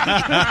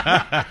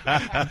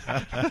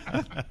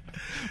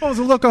 What was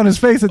the look on his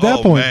face at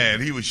that point? Oh, man,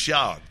 he was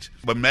shocked.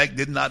 But Mac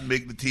did not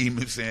make the team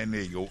in San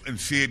Diego. And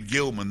Sid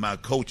Gilman, my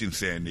coach in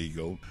San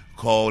Diego,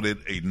 called it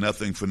a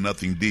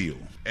nothing-for-nothing deal.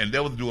 And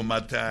that was during my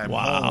time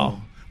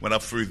home when I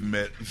first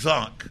met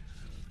Zonk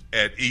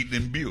at Eaton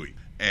and Buick.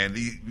 And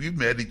we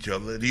met each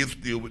other. He was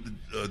still with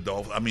the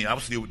Dolphins. I mean, I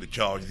was still with the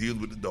Chargers. He was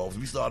with the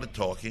Dolphins. We started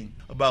talking.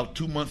 About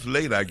 2 months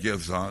later, I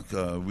guess, Zonk,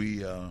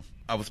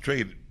 I was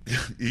traded.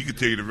 He could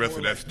tell you the rest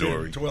of that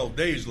story. 12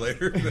 days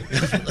later.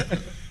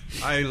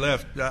 I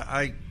left.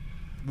 I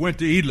went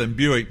to Eaton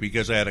Buick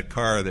because I had a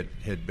car that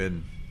had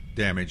been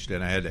damaged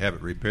and I had to have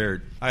it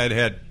repaired. I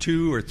had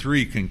 2 or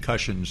 3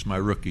 concussions my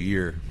rookie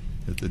year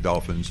at the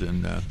Dolphins,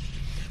 and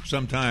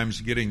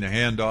sometimes getting the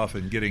handoff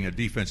and getting a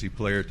defensive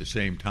player at the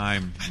same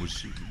time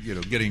was,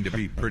 getting to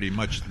be pretty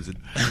much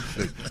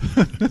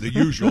the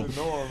usual.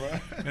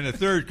 And the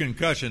 3rd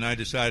concussion, I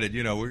decided,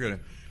 we're going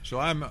to. So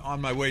I'm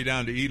on my way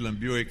down to Eaton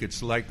Buick.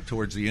 It's like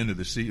towards the end of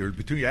the season,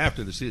 or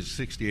after the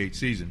 68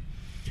 season.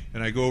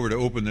 And I go over to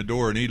open the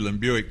door in Eaton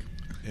Buick,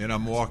 and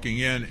I'm walking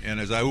in. And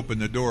as I open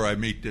the door, I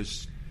meet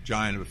this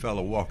giant of a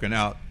fellow walking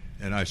out.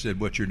 And I said,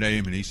 "What's your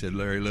name?" And he said,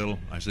 "Larry Little."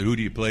 I said, "Who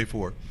do you play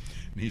for?"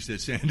 And he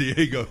said, "San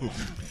Diego."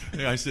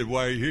 And I said,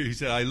 "Why are you here?" He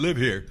said, "I live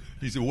here."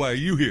 He said, "Why are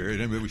you here?" And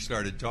then we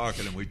started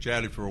talking, and we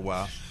chatted for a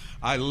while.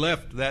 I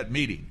left that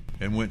meeting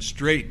and went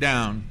straight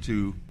down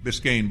to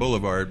Biscayne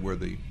Boulevard where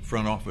the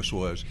front office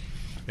was,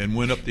 and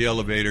went up the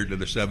elevator to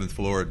the 7th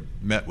floor and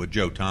met with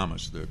Joe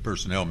Thomas, the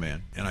personnel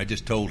man. And I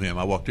just told him,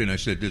 I walked in, I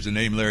said, "Does the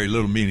name Larry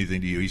Little mean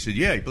anything to you?" He said,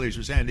 "Yeah, he plays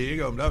for San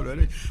Diego. We're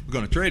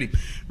going to trade him.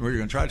 We're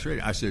going to try to trade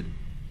him." I said,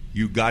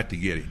 "You got to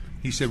get him."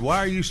 He said, why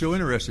are you so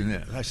interested in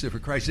that? I said, for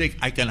Christ's sake,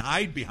 I can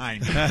hide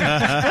behind him.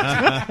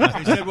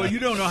 He said, well, you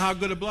don't know how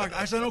good a blocker.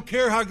 I said, I don't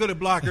care how good a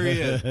blocker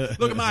he is.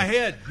 Look at my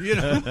head.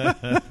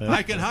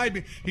 I can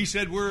hide. He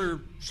said, we're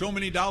so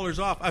many dollars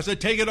off. I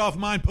said, take it off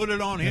mine, put it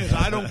on his.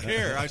 I don't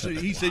care.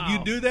 He said,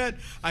 you do that?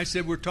 I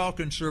said, we're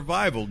talking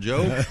survival,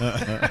 Joe.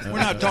 We're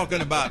not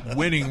talking about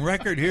winning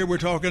record here. We're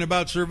talking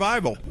about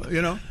survival,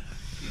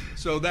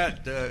 So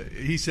that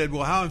he said,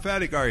 well, how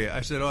emphatic are you?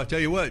 I said, I'll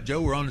tell you what,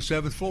 Joe, we're on the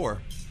 7th floor.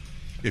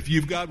 If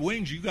you've got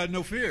wings, you've got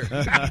no fear.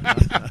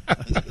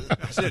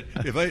 I said,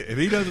 if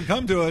he doesn't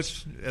come to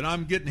us and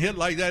I'm getting hit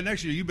like that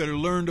next year, you better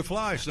learn to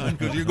fly, son,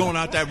 because you're going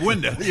out that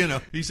window.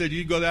 He said,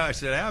 you go there. I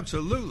said,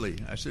 absolutely.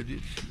 I said,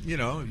 you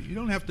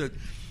don't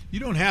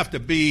have to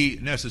be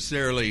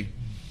necessarily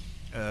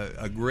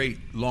a great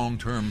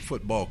long-term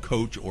football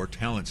coach or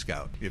talent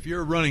scout. If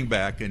you're a running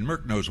back, and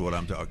Merck knows what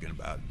I'm talking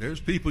about, there's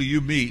people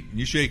you meet and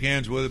you shake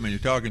hands with them and you're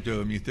talking to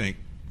them, you think,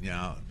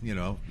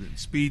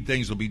 speed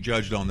things will be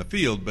judged on the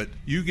field, but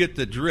you get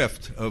the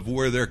drift of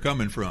where they're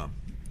coming from.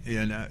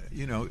 And,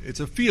 it's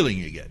a feeling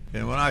you get.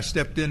 And when I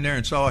stepped in there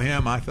and saw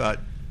him, I thought,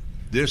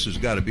 this has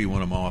got to be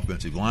one of my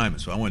offensive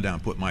linemen. So I went down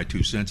and put my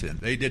 2 cents in.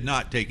 They did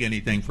not take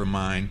anything from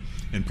mine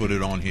and put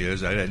it on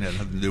his. I didn't have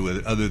nothing to do with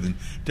it other than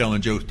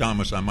telling Joe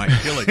Thomas I might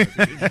kill him.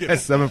 At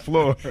 7th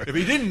floor. If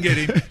he didn't get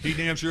him, he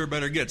damn sure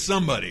better get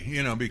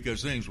somebody,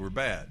 because things were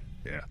bad.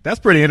 Yeah, that's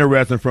pretty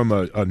interesting from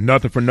a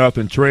nothing for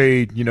nothing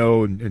trade,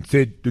 and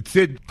did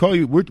Sid call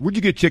you? Where'd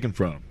you get Chicken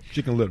from?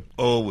 Chicken Little.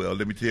 Oh, well,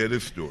 let me tell you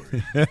this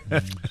story.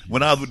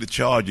 When I was with the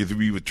Chargers,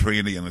 we were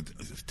training in a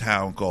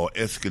town called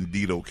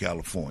Escondido,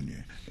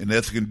 California. In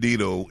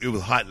Escondido, it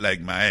was hot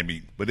like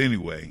Miami. But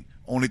anyway,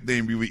 only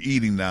thing we were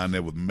eating down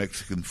there was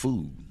Mexican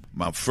food.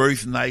 My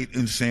first night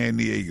in San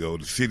Diego,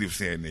 the city of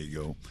San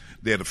Diego,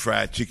 they had a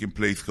fried chicken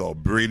place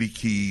called Brady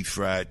Keys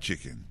Fried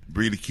Chicken.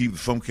 Brady Keys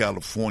was from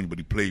California, but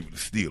he played with the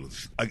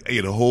Steelers. I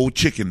ate a whole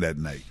chicken that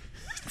night,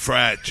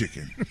 fried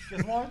chicken,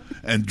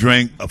 and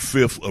drank a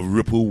fifth of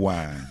Ripple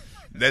wine.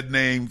 That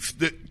name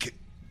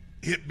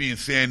hit me in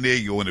San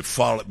Diego, and it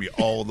followed me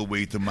all the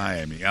way to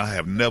Miami. I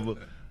have never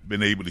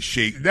been able to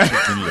shake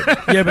Chicken Little.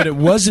 Yeah, but it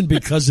wasn't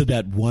because of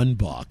that one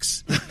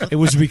box. It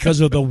was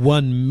because of the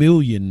 1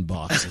 million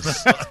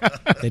boxes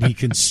that he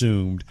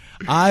consumed.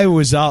 I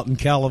was out in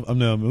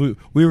California. No,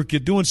 we were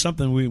doing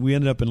something. We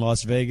ended up in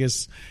Las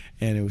Vegas,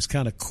 and it was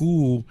kind of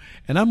cool.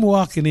 And I'm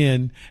walking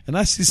in, and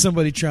I see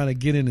somebody trying to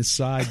get in the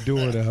side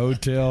door of the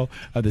hotel,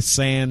 the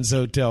Sands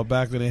Hotel,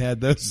 back when they had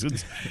those.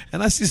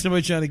 And I see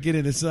somebody trying to get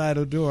in the side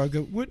of the door. I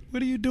go, what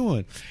are you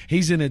doing?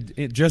 He's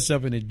dressed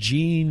up in a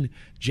jean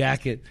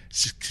jacket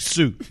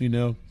suit,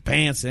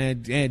 pants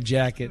and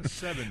jacket,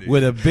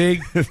 with a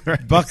big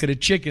bucket of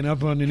chicken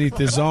up underneath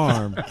his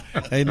arm,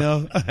 And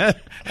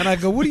I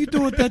go, what are you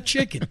doing with that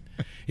chicken?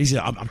 He said,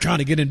 I'm trying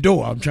to get in the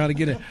door. I'm trying to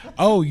get in.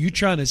 Oh, you're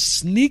trying to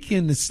sneak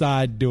in the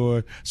side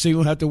door so you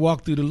don't have to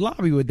walk through the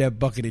lobby with that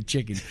bucket of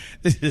chicken.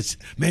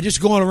 Man,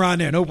 just go on around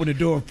there and open the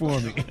door for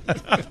me.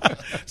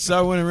 So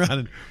I went around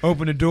and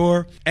opened the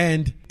door.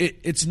 And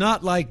it's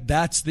not like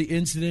that's the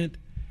incident.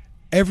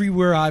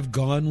 Everywhere I've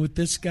gone with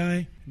this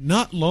guy,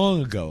 not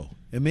long ago,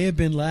 it may have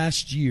been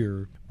last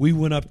year, we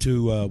went up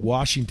to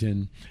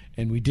Washington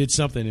and we did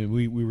something, and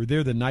we were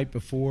there the night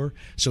before.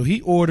 So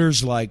he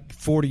orders like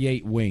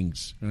 48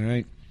 wings, all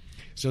right?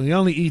 So he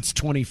only eats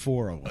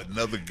 24 of them.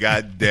 Another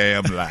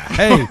goddamn lie.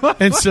 Hey,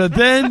 and so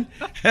then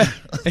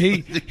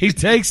he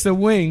takes the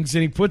wings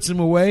and he puts them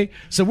away.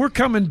 So we're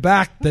coming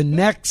back the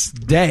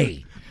next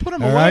day. Put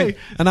them away. Right?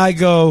 And I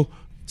go,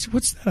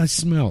 what's that I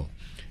smell?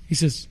 He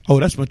says, oh,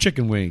 that's my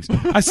chicken wings.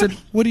 I said,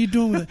 what are you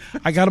doing with it?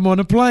 I got them on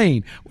the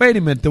plane. Wait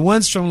a minute, the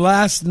ones from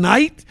last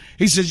night?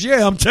 He says,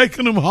 yeah, I'm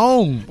taking them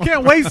home.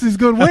 Can't waste these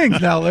good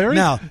wings now, Larry.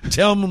 Now,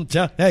 tell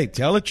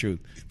the truth.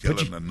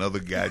 Telling another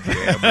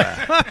goddamn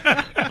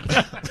lie.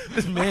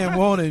 This man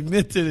won't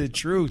admit to the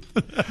truth.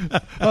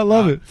 I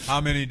love it.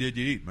 How many did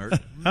you eat, Mert?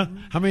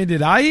 How many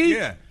did I eat?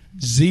 Yeah.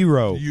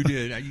 0. You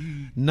did.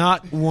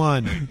 Not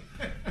one.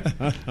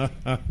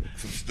 Some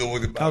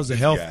stories about I was a this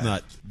health guy.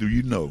 nut. Do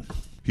you know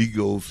he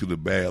goes to the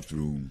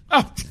bathroom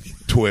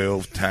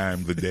 12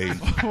 times a day? Guys,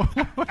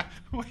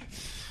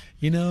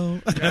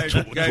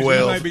 12 we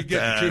might be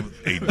getting times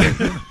a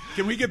day.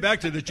 Can we get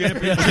back to the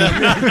championship?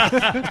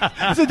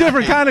 It's a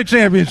different kind of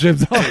championship.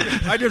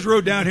 I just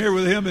rode down here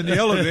with him in the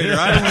elevator.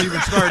 I don't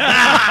even start.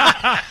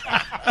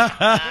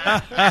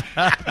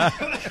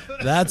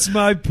 That's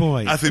my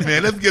point. I said,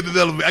 man, let's get to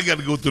the elevator. I got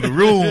to go to the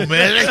room,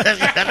 man.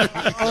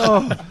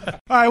 All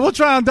right, we'll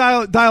try and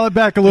dial it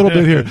back a little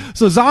bit here.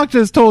 So Zonk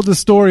just told the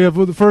story of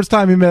the first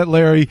time he met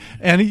Larry,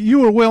 and you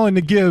were willing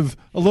to give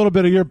a little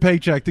bit of your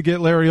paycheck to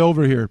get Larry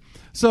over here.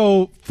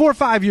 So 4 or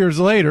 5 years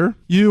later,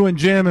 you and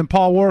Jim and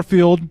Paul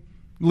Warfield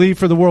leave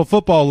for the World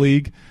Football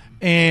League.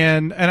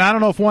 And I don't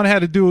know if one had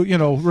to do,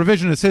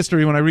 revisionist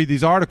history when I read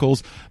these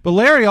articles, but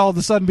Larry all of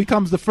a sudden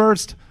becomes the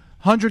first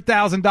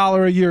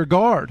 $100,000 a year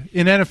guard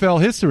in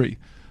NFL history.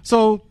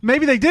 So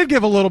maybe they did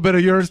give a little bit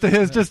of yours to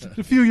his just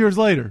a few years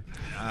later.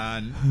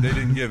 They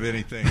didn't give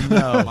anything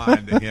of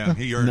mine to him.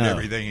 He earned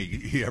everything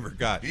he ever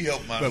got. He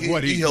helped my,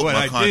 but he helped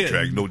my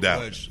contract, no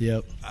doubt. Was,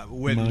 Yep.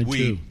 When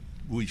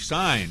we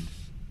signed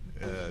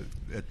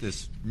at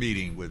this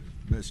meeting with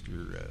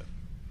Mr.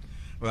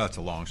 Well, that's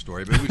a long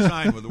story, but we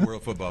signed with the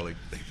World Football League.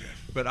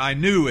 But I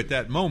knew at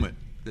that moment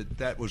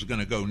that was going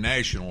to go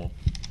national,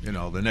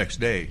 the next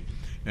day,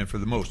 and for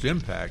the most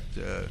impact.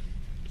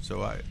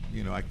 So I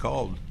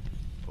called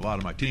a lot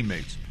of my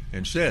teammates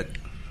and said,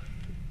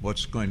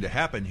 what's going to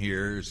happen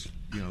here is,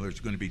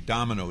 there's going to be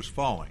dominoes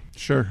falling.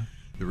 Sure.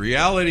 The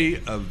reality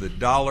of the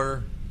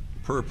dollar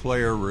per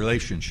player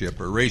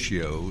relationship or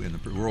ratio in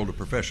the world of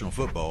professional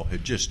football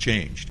had just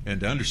changed. And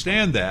to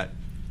understand that,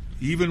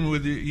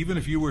 even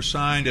if you were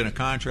signed in a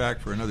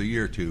contract for another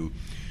year or two,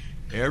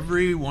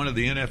 every one of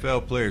the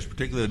NFL players,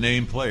 particularly the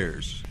named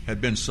players,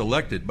 had been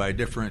selected by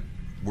different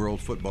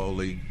World Football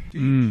League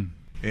teams.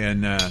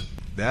 And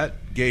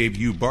that gave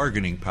you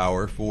bargaining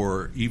power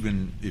for,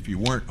 even if you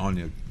weren't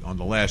on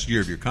the last year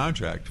of your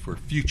contract, for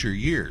future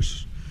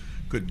years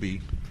could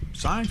be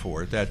signed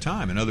for at that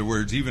time. In other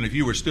words, even if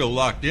you were still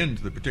locked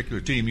into the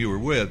particular team you were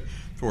with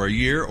for a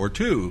year or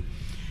two,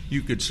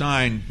 you could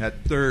sign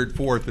that third,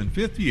 fourth, and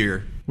fifth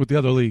year with the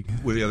other league.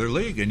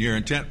 And your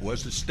intent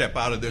was to step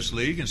out of this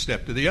league and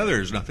step to the other.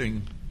 There's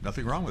nothing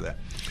wrong with that.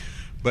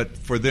 But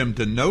for them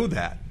to know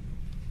that,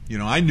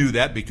 I knew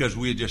that because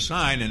we had just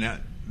signed,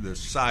 and the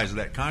size of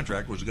that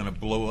contract was going to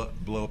blow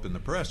up in the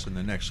press in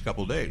the next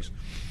couple of days.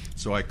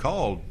 So I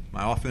called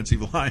my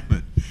offensive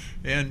linemen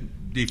and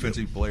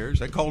defensive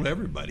players. I called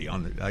everybody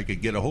I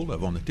could get a hold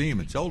of on the team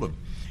and told them,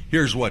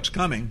 here's what's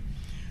coming.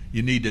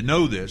 You need to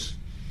know this,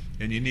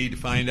 and you need to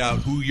find out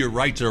who your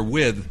rights are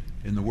with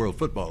in the World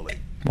Football League.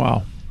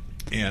 Wow.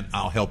 And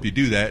I'll help you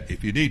do that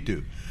if you need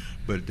to.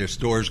 But this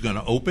door is going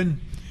to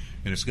open,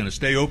 and it's going to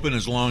stay open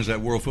as long as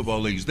that World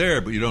Football League's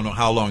there, but you don't know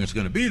how long it's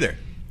going to be there.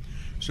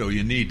 So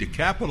you need to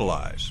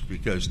capitalize,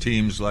 because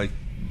teams like,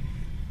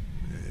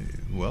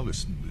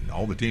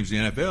 all the teams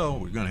in the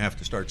NFL, we're going to have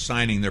to start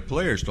signing their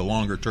players to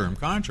longer-term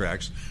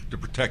contracts to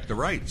protect the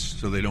rights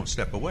so they don't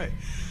step away.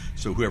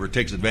 So whoever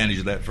takes advantage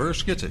of that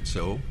first gets it.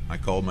 So I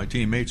called my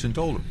teammates and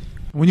told them.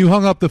 When you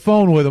hung up the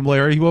phone with him,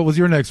 Larry, what was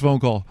your next phone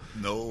call?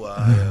 No,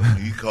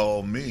 he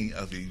called me.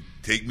 I said,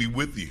 take me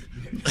with you.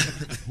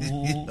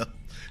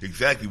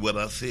 Exactly what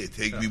I said.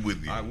 Take me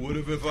with you. I would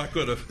have if I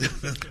could have.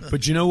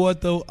 But you know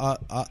what, though?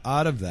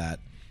 Out of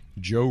that,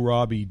 Joe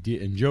Robbie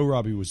did, and Joe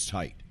Robbie was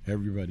tight.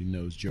 Everybody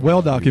knows Joe well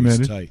Robbie documented.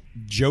 Was tight.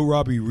 Joe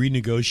Robbie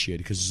renegotiated,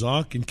 because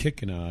Zonk and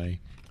Kick and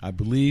I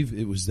believe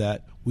it was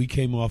that we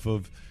came off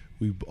of,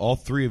 all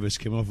three of us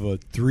came off of a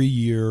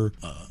 3-year,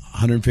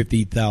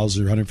 $150,000,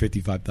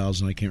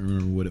 $155,000. I can't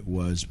remember what it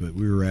was, but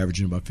we were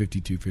averaging about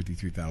 $52,000,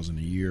 $53,000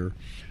 a year.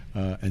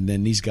 And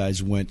then these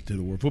guys went to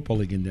the World Football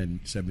League in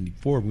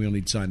 74. We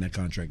only signed that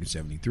contract in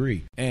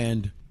 73.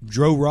 And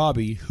Joe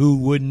Robbie, who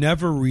would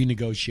never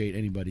renegotiate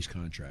anybody's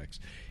contracts,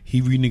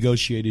 he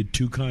renegotiated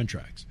 2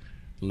 contracts,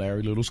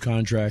 Larry Little's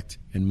contract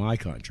and my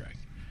contract.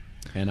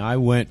 And I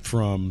went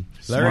from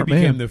 – Larry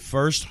became the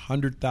first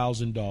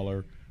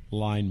 $100,000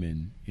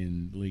 lineman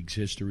in the league's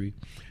history.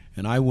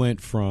 And I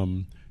went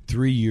from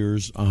 3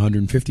 years,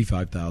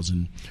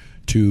 $155,000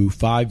 to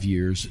 5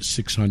 years,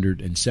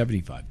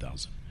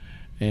 $675,000.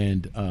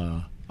 And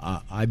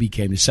I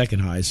became the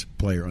second highest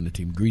player on the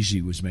team.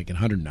 Greasy was making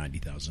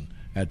 $190,000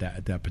 at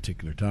that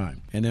particular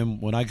time. And then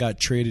when I got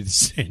traded to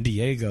San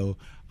Diego,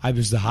 I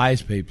was the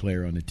highest paid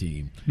player on the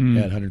team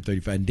at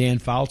 $135,000. And Dan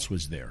Fouts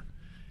was there.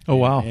 Oh,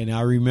 wow. And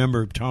I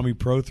remember Tommy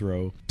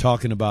Prothro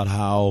talking about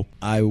how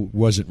I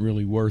wasn't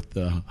really worth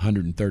the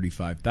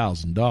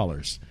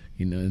 $135,000.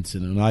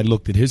 And I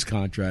looked at his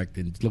contract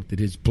and looked at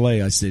his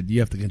play. I said,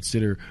 you have to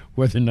consider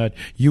whether or not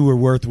you were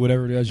worth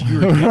whatever it is you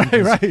were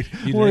getting. Right.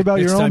 Worry about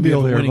your own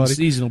deal there, buddy. Next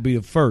season will be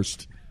the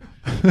first.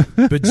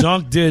 But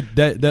Zonk did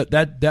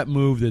that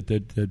move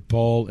that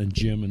Paul and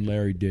Jim and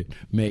Larry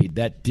made.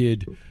 That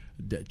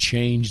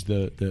changed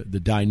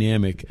the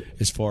dynamic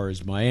as far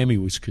as Miami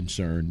was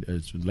concerned.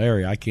 As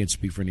Larry, I can't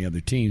speak for any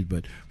other teams,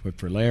 but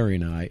for Larry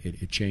and I,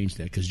 it changed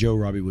that, because Joe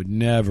Robbie would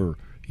never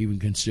even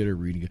consider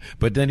reading it.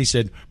 But then he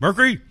said,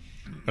 Mercury,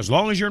 as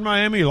long as you're in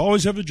Miami, you'll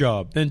always have a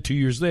job. Then 2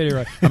 years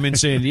later, I'm in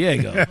San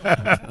Diego.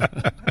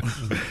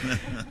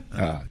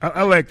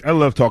 I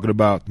love talking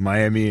about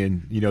Miami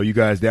and you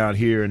guys down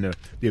here and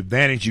the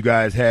advantage you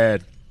guys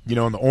had in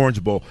the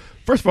Orange Bowl.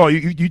 First of all,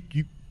 you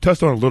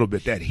touched on a little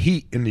bit that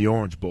heat in the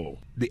Orange Bowl,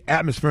 the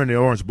atmosphere in the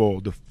Orange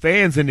Bowl, the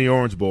fans in the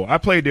Orange Bowl. I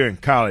played there in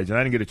college, and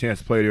I didn't get a chance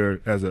to play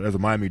there as a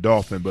Miami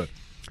Dolphin, but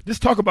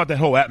just talk about that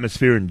whole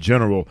atmosphere in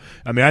general.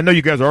 I mean, I know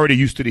you guys are already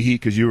used to the heat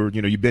because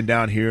you've been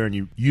down here and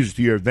you used it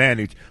to your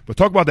advantage. But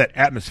talk about that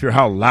atmosphere,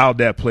 how loud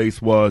that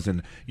place was,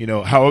 and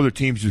how other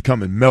teams just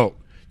come and melt.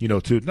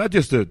 To not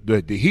just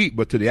the heat,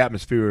 but to the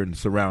atmosphere and the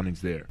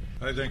surroundings there.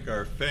 I think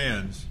our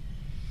fans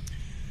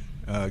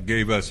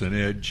gave us an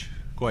edge,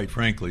 quite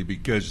frankly,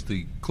 because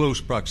the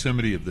close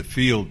proximity of the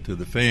field to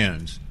the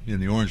fans in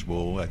the Orange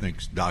Bowl, I think,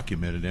 is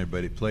documented.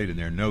 Everybody played in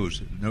there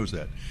knows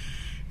that.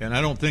 And I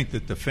don't think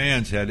that the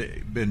fans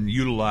had been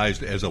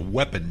utilized as a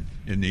weapon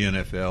in the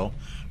NFL.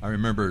 I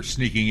remember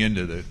sneaking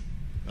into the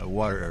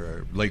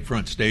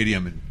Lakefront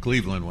Stadium in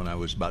Cleveland when I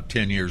was about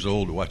 10 years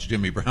old to watch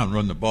Jimmy Brown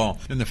run the ball.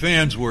 And the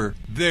fans were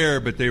there,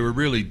 but they were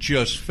really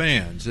just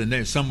fans.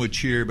 And some would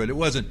cheer, but it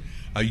wasn't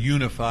a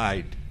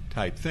unified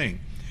type thing.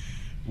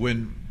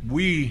 When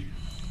we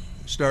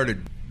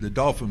started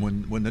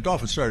when the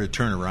Dolphins started to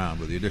turn around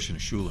with the addition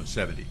of Shula in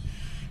 70,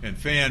 and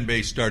fan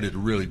base started to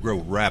really grow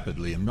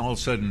rapidly, and all of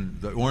a sudden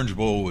the Orange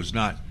Bowl was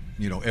not,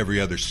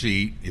 every other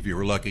seat, if you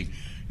were lucky.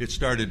 It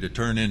started to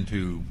turn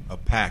into a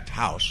packed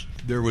house.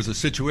 There was a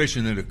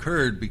situation that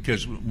occurred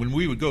because when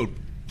we would go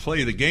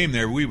play the game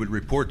there, we would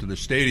report to the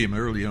stadium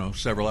early,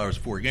 several hours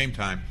before game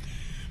time.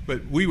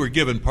 But we were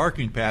given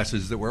parking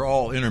passes that were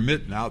all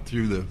intermittent out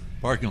through the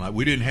parking lot.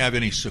 We didn't have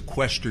any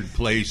sequestered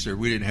place, or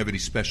we didn't have any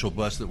special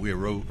bus that we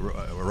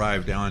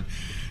arrived on.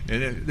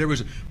 And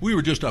we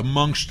were just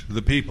amongst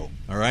the people,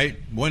 all right?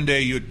 One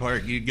day you'd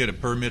get a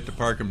permit to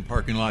park in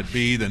parking lot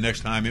B. The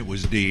next time it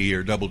was D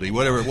or double D,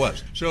 whatever it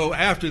was. So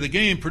after the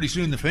game, pretty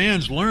soon the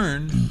fans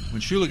learned,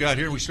 when Shula got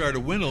here, we started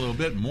to win a little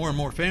bit, and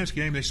more fans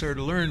came. They started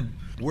to learn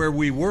where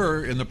we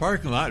were in the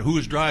parking lot, who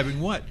was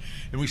driving what.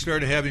 And we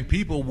started having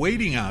people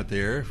waiting out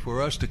there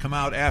for us to come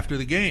out after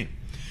the game.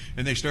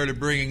 And they started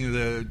bringing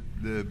the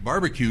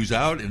barbecues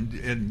out,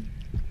 and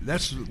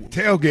that's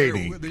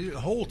tailgating. The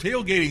whole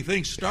tailgating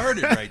thing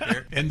started right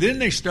there. And then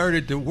they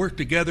started to work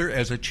together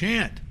as a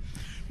chant.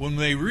 When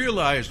they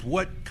realized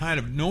what kind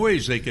of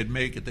noise they could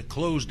make at the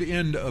closed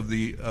end of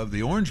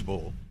the Orange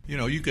Bowl,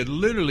 you could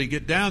literally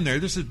get down there.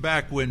 This is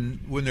back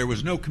when there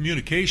was no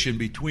communication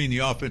between the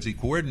offensive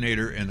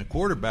coordinator and the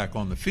quarterback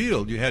on the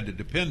field. You had to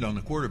depend on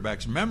the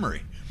quarterback's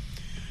memory.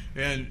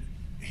 And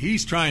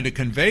he's trying to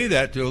convey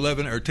that to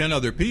 11 or 10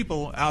 other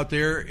people out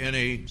there in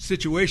a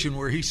situation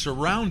where he's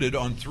surrounded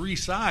on three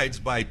sides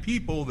by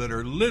people that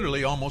are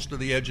literally almost to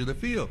the edge of the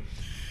field.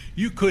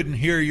 You couldn't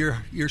hear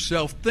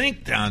yourself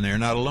think down there,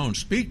 not alone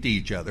speak to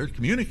each other,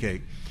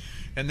 communicate.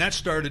 And that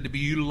started to be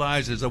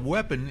utilized as a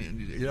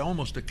weapon. It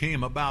almost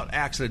came about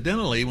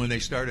accidentally when they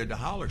started to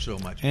holler so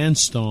much. And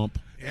stomp.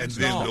 And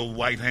then those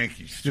white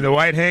hankies. The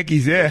white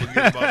hankies, yeah. Don't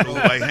forget about those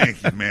white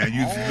hankies, man.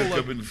 You look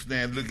up in the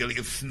stand, look like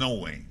it's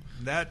snowing.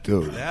 That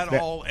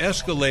all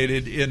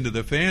escalated into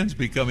the fans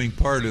becoming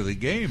part of the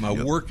game, a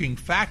working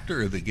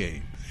factor of the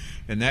game.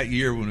 And that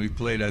year when we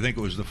played, I think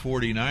it was the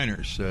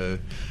 49ers,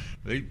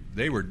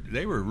 they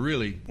were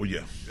really,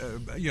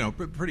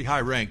 pretty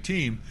high-ranked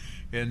team,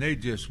 and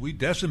we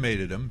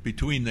decimated them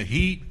between the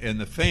heat and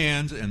the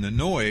fans and the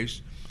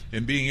noise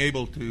and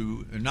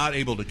not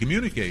able to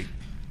communicate.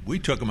 We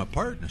took them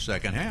apart in the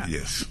second half.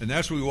 Yes. And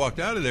that's when we walked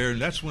out of there,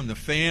 and that's when the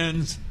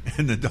fans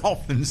and the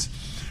Dolphins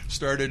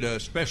started a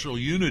special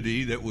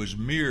unity that was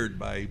mirrored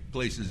by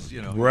places,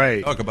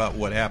 Right. Talk about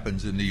what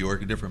happens in New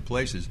York in different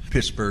places.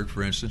 Pittsburgh,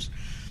 for instance.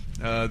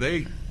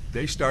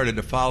 They started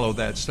to follow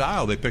that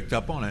style. They picked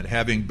up on it.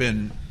 Having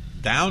been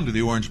down to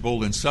the Orange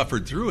Bowl and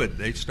suffered through it,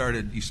 you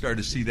started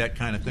to see that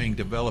kind of thing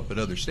develop at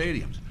other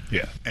stadiums.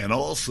 Yeah. And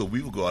also,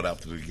 we would go out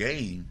after the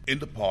game in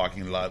the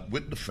parking lot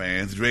with the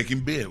fans,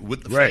 drinking beer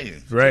with the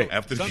fans. Right.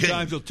 After the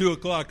Sometimes game. till 2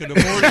 o'clock in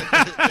the morning,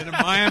 and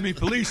the Miami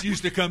police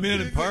used to come in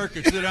and park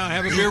and sit down and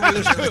have a beer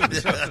with us, too.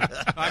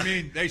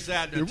 So, they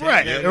sat in the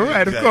Right,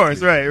 of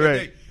course,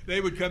 right. They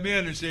would come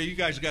in and say, "You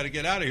guys got to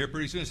get out of here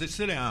pretty soon." I said,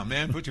 "Sit down,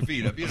 man. Put your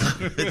feet up."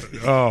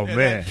 Oh,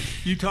 man.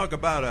 You talk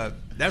about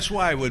that's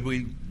why when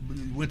we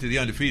went to the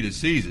undefeated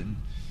season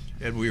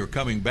and we were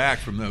coming back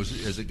from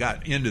those as it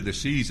got into the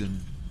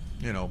season,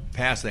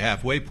 past the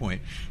halfway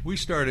point, we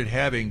started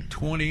having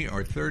 20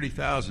 or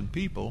 30,000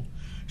 people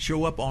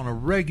show up on a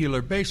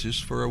regular basis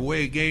for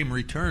away game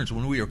returns.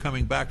 When we were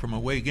coming back from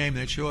away game,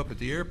 they'd show up at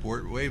the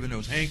airport waving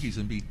those hankies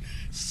and be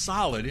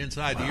solid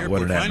inside the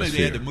airport. Finally,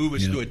 they had to move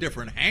us to a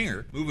different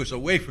hangar, move us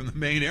away from the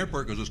main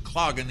airport because it was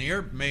clogging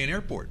the main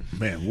airport.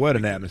 Man, what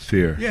an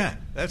atmosphere. Yeah,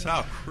 that's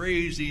how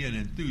crazy and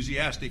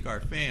enthusiastic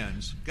our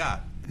fans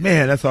got.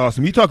 Man, that's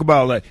awesome. You talk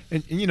about,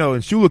 and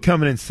Shula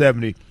coming in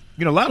 70,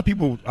 a lot of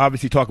people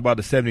obviously talk about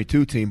the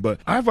 72 team, but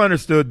I've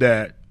understood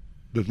that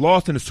the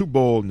loss in the Super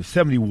Bowl in the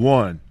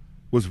 71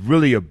 was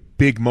really a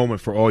big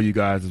moment for all you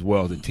guys as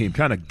well as a team.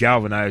 Kind of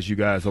galvanized you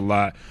guys a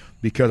lot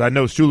because I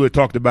know Shula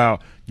talked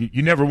about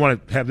you never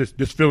want to have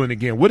this feeling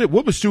again. What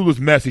was Shula's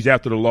message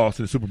after the loss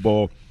in the Super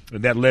Bowl,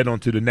 and that led on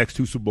to the next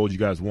two Super Bowls you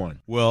guys won?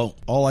 Well,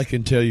 all I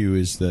can tell you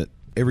is that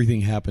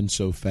everything happened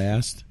so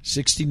fast.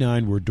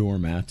 69 were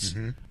doormats.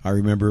 Mm-hmm. I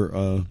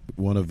remember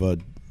one of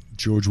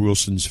George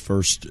Wilson's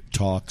first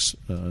talks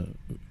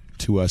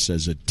to us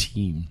as a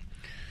team.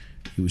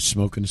 He was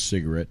smoking a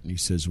cigarette, and he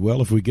says,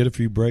 "Well, if we get a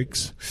few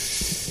breaks,"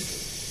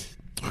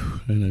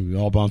 and then we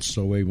all bounce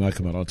away, we might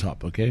come out on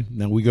top, okay?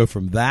 Now we go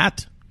from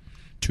that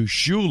to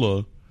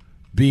Shula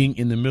being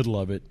in the middle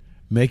of it,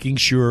 making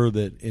sure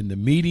that in the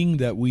meeting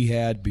that we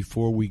had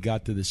before we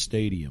got to the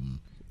stadium,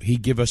 he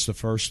give us the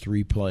first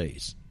 3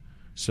 plays.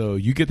 So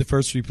you get the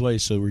first 3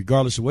 plays, so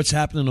regardless of what's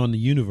happening on the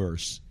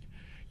universe,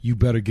 you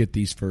better get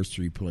these first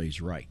 3 plays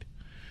right.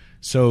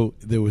 So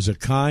there was a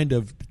kind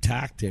of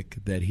tactic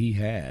that he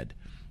had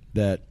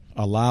that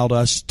allowed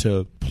us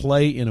to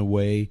play in a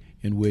way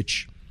in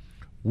which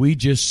we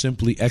just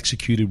simply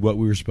executed what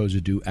we were supposed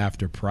to do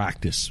after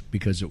practice,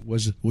 because it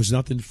was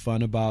nothing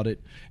fun about it.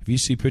 If you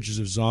see pictures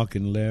of Zonk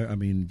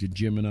and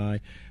Jim and I,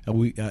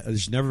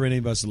 there's never any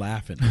of us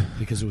laughing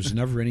because there was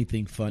never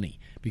anything funny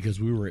because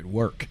we were at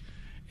work.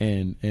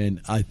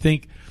 And I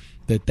think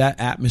that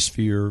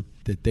atmosphere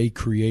that they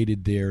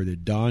created there,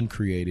 that Don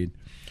created,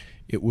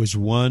 it was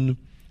one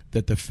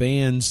that the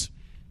fans,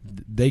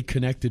 they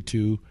connected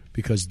to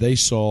because they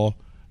saw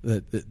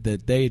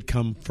that they had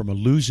come from a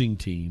losing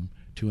team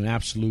to an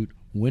absolute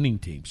winning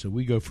team. So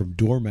we go from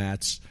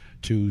doormats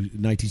to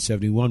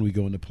 1971. We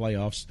go in the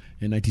playoffs.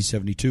 In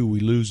 1972, we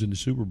lose in the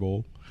Super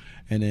Bowl.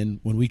 And then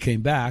when we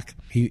came back,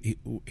 he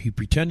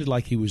pretended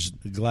like he was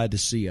glad to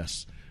see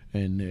us.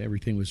 And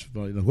everything was,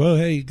 well,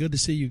 hey, good to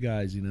see you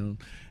guys,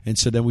 And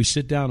so then we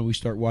sit down and we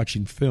start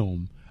watching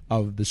film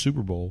of the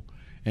Super Bowl.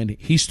 And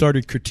he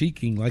started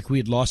critiquing like we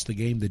had lost the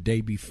game the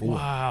day before.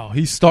 Wow.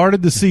 He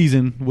started the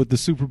season with the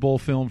Super Bowl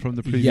film from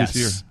the previous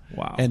year.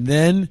 Wow. And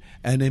then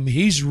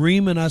he's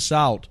reaming us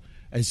out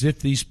as if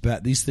these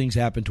things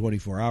happened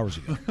 24 hours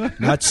ago,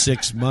 not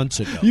 6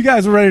 months ago. You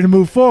guys are ready to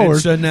move forward.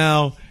 And so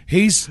now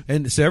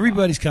so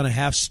everybody's kind of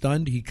half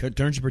stunned. He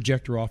turns the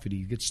projector off and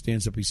he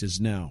stands up. He says,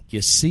 "Now,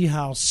 you see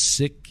how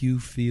sick you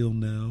feel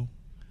now?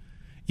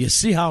 You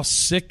see how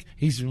sick?"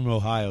 He's from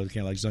Ohio. He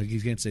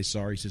can't say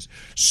sorry. He says,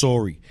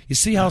 "Sorry." You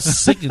see how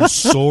sick and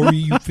sorry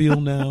you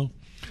feel now?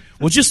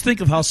 Well, just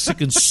think of how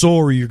sick and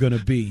sorry you're going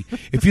to be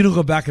if you don't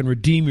go back and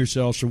redeem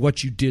yourselves for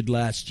what you did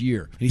last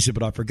year. And he said,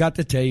 "But I forgot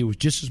to tell you, it was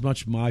just as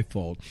much my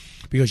fault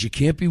because you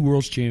can't be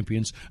world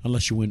champions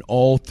unless you win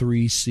all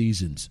 3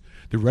 seasons.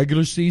 The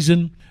regular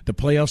season, the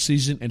playoff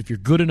season, and if you're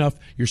good enough,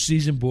 your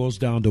season boils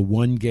down to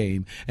one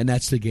game, and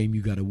that's the game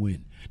you got to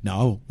win.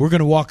 Now, we're going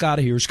to walk out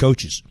of here as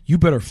coaches. You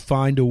better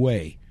find a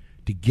way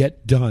to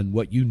get done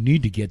what you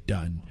need to get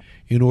done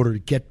in order to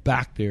get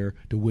back there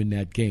to win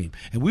that game."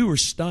 And we were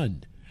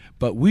stunned,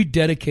 but we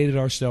dedicated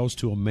ourselves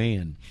to a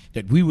man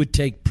that we would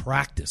take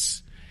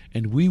practice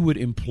and we would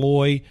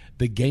employ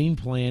the game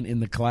plan in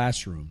the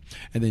classroom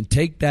and then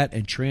take that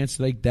and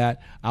translate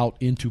that out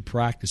into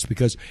practice,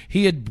 because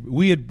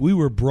we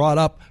were brought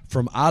up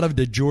from out of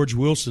the George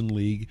Wilson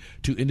League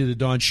into the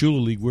Don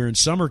Shula League, where in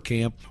summer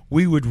camp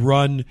we would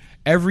run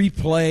every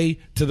play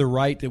to the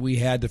right that we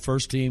had the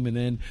first team, and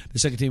then the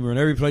second team would run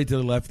every play to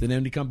the left, and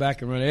then we'd come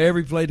back and run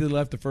every play to the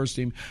left the first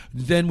team.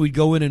 Then we'd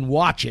go in and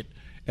watch it.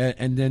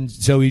 And then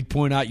so he'd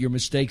point out your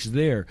mistakes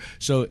there.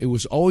 So it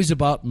was always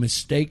about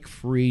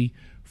mistake-free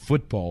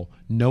football,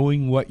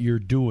 knowing what you're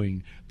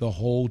doing the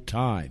whole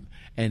time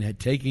and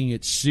taking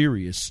it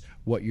serious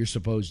what you're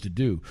supposed to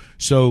do.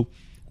 So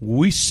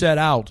we set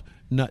out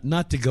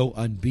not to go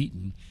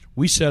unbeaten.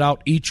 We set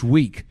out each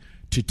week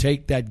to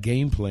take that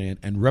game plan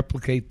and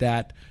replicate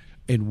that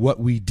in what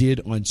we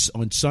did on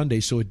Sunday.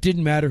 So it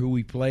didn't matter who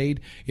we played.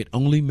 It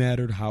only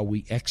mattered how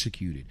we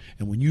executed.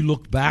 And when you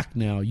look back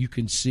now, you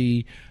can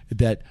see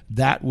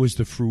that was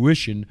the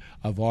fruition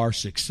of our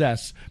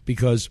success,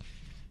 because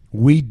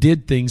we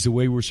did things the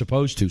way we're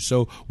supposed to.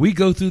 So we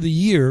go through the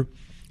year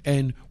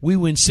and we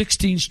win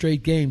 16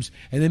 straight games,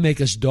 and they make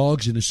us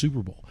dogs in the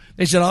Super Bowl.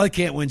 They said, I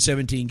can't win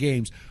 17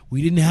 games.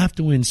 We didn't have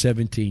to win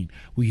 17.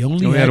 We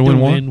only had to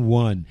win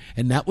one.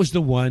 And that was the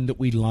one that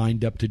we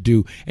lined up to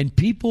do. And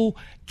people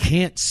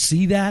can't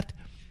see that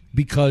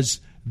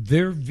because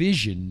their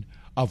vision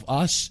of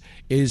us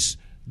is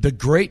the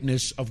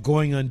greatness of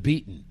going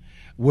unbeaten,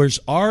 whereas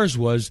ours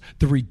was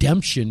the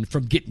redemption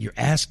from getting your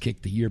ass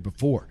kicked the year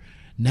before.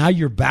 Now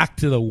you're back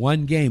to the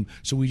one game,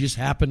 so we just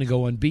happen to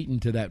go unbeaten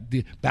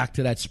back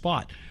to that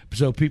spot.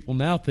 So people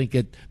now think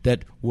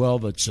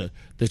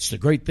that's the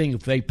great thing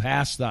if they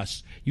passed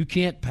us. You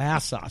can't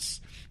pass us.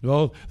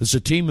 Well, it's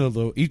a team that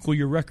will equal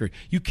your record.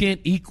 You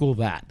can't equal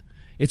that.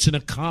 It's an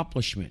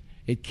accomplishment.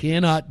 It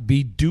cannot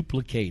be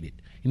duplicated.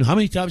 How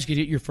many times can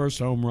you hit your first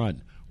home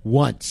run?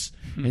 Once.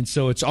 And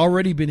so it's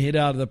already been hit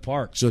out of the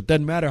park. So it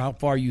doesn't matter how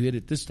far you hit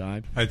it this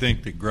time. I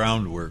think the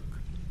groundwork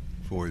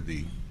for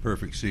the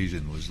perfect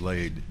season was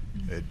laid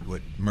at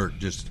what Merck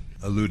just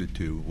alluded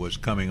to, was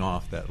coming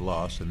off that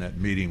loss and that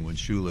meeting when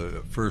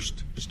Shula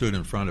first stood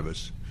in front of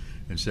us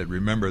and said,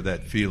 remember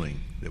that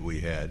feeling that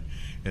we had.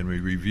 And we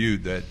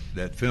reviewed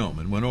that film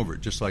and went over it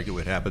just like it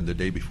would happen the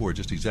day before,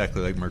 just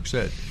exactly like Merck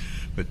said.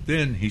 But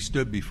then he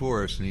stood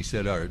before us and he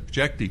said, our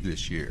objective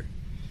this year,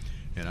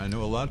 and I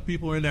know a lot of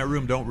people in that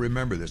room don't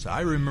remember this.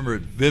 I remember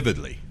it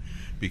vividly,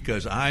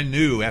 because I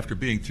knew after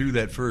being through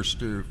that first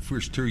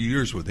 2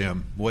 years with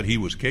him what he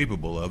was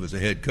capable of as a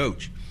head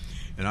coach.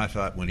 And I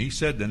thought when he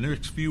said the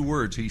next few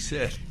words he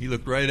said, he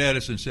looked right at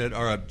us and said,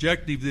 our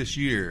objective this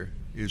year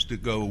is to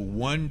go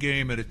one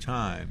game at a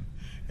time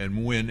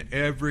and win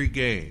every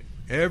game.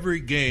 Every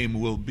game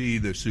will be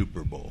the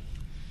Super Bowl.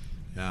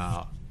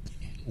 Now,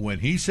 when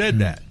he said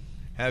that,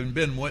 having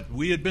been what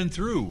we had been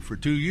through for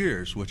 2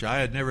 years, which I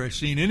had never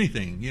seen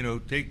anything,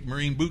 take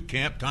Marine boot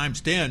camp times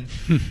 10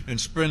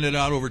 and spread it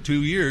out over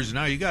 2 years.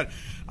 Now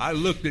I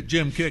looked at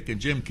Jim Kick,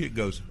 and Jim Kick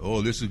goes,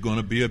 oh, this is going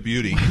to be a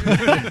beauty.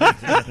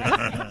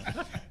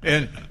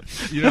 And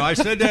I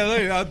said that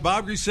later.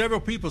 Bob, several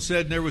people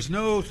said there was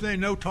no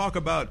talk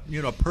about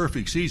a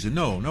perfect season.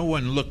 No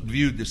one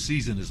viewed the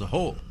season as a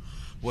whole.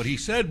 What he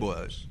said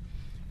was,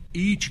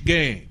 each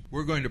game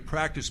we're going to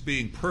practice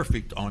being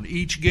perfect on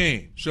each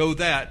game, so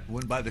that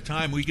by the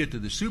time we get to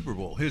the Super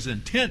Bowl, his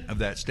intent of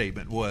that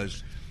statement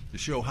was to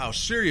show how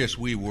serious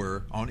we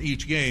were on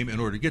each game in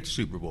order to get to the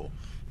Super Bowl.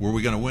 Were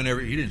we going to win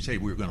he didn't say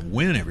we were going to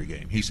win every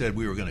game. He said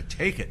we were going to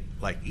take it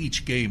like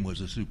each game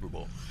was a Super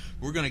Bowl.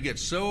 We're going to get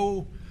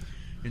so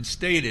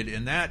instated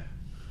in that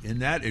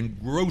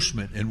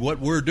engrossment in what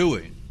we're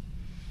doing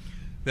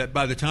that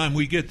by the time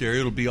we get there,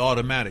 it'll be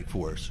automatic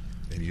for us.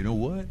 And you know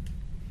what?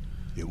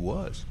 It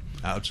was.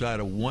 Outside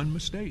of one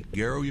mistake.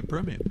 Garrow, you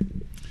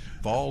premium.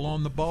 Fall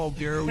on the ball,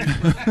 Garrow.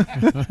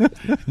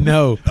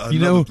 No.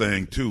 Another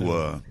thing,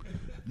 too,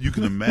 you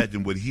can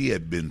imagine what he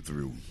had been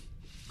through.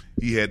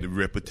 He had the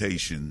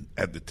reputation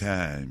at the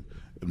time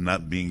of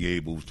not being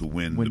able to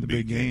win the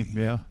big game.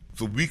 Yeah.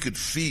 So we could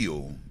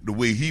feel the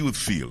way he was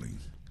feeling.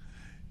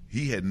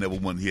 He had never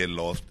won. He had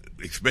lost,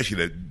 especially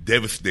that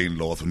devastating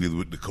loss when he was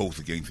with the Colts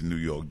against the New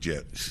York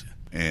Jets.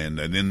 And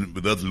then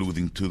with us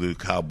losing to the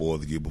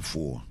Cowboys the year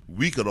before.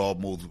 We could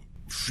almost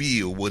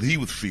feel what he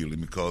was feeling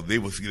because they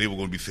were going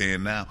to be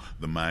saying now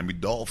the Miami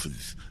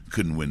Dolphins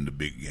couldn't win the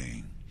big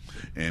game.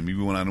 And we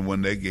went on and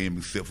won that game,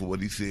 except for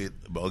what he said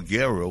about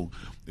Garrow.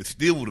 It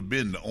still would have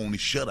been the only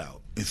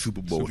shutout in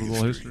Super Bowl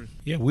history.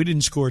 Yeah, we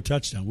didn't score a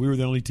touchdown. We were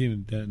the only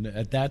team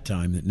at that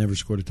time that never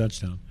scored a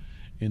touchdown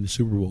in the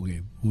Super Bowl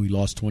game. We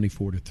lost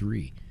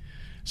 24-3.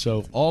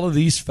 So all of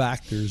these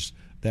factors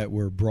that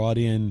were brought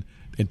in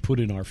and put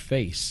in our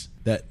face,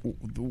 that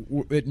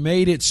it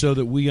made it so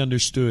that we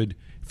understood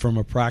from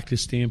a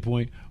practice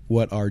standpoint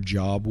what our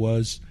job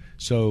was.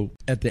 So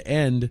at the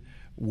end,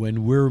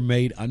 when we're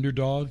made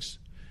underdogs,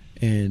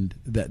 and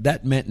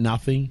that meant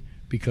nothing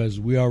because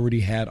we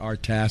already had our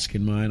task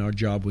in mind. Our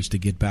job was to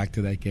get back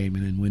to that game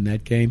and then win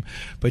that game.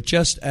 But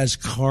just as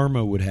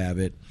karma would have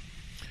it,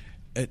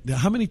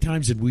 how many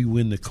times did we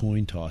win the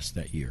coin toss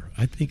that year?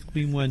 I think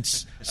we went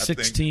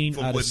 16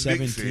 out of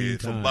 17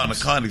 times.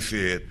 Bonacani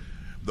said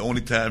the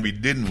only time he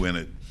didn't win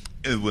it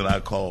is when I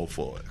called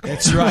for it.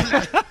 That's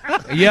right.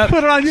 Yep.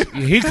 Put it on you.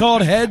 He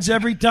called heads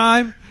every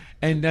time.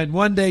 And then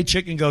one day,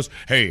 Chicken goes,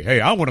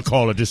 "Hey, I want to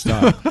call it this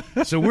time."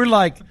 So we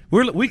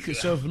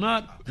if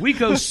not, we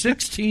go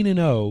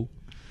 16-0,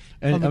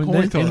 and in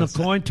the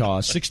coin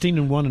toss,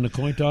 16-1 in the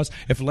coin toss.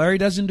 If Larry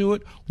doesn't do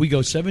it, we go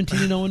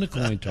 17-0 in the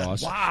coin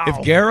toss. Wow.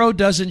 If Garrow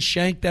doesn't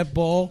shank that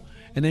ball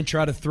and then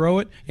try to throw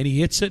it, and he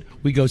hits it,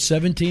 we go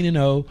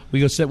 17-0.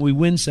 We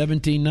win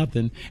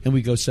 17-0, and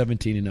we go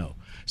 17-0.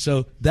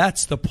 So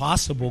that's the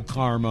possible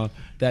karma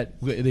that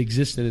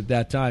existed at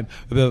that time.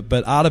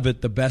 But out of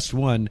it, the best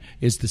one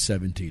is the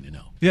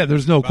 17-0. Yeah,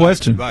 there's no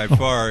question. By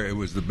far, it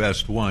was the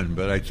best one.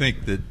 But I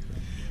think that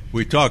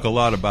we talk a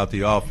lot about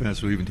the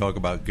offense. We even talk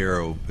about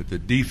Garrow. But the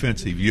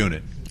defensive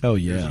unit. Oh,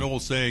 yeah. There's an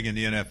old saying in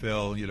the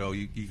NFL,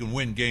 you can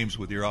win games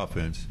with your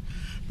offense,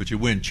 but you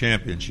win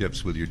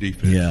championships with your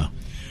defense. Yeah.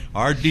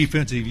 Our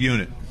defensive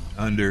unit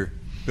under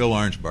Bill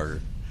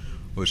Arnsparger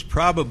was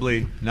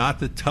probably not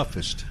the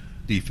toughest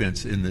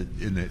defense in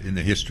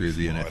the history of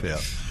the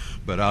NFL.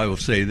 But I will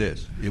say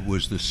this, it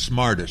was the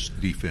smartest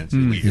defense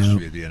in the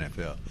history of the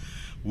NFL.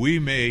 We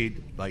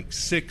made like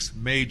 6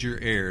 major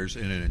errors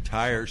in an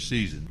entire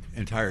season.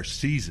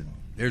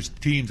 There's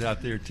teams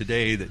out there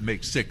today that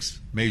make 6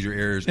 major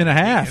errors in a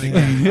half.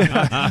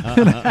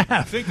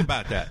 Think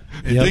about that.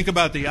 And think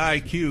about the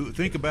IQ.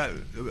 Think about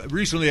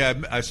recently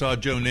I saw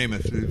Joe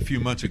Namath a few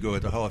months ago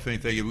at the Hall of Fame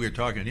thing. We were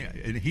talking,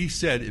 and he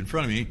said in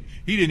front of me,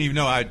 he didn't even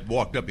know I'd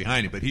walked up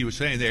behind him, but he was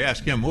saying, they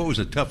asked him, what was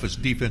the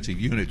toughest defensive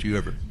unit you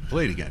ever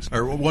played against?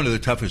 Or one of the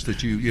toughest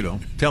that you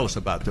tell us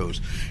about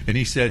those. And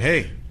he said,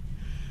 hey,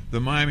 the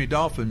Miami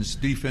Dolphins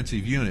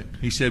defensive unit,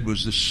 he said,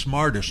 was the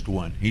smartest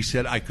one. He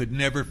said, I could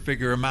never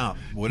figure them out.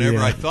 Whenever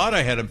I thought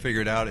I had them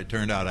figured out, it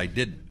turned out I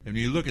didn't. And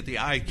when you look at the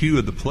IQ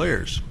of the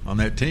players on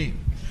that team,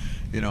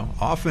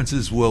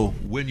 offenses will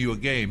win you a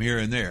game here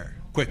and there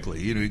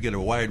quickly. You get a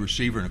wide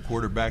receiver and a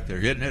quarterback,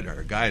 they're hitting it, or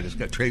a guy that's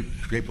got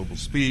trapeable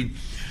speed,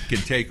 can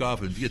take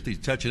off and get these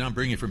touchdowns,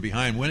 bring it from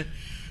behind, win it.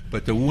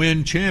 But to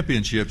win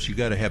championships, you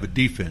got to have a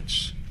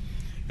defense.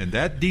 And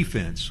that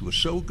defense was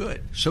so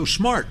good, so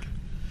smart,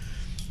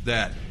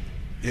 that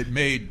it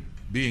made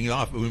being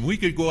off. When we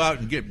could go out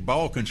and get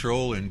ball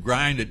control and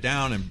grind it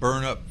down and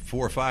burn up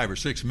 4 or 5 or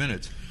 6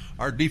 minutes,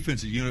 our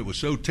defensive unit was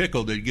so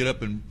tickled they'd get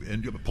up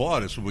and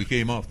applaud us when we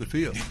came off the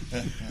field.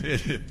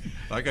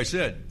 Like I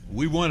said,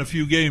 we won a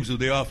few games with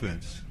the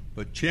offense,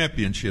 but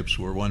championships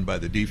were won by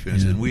the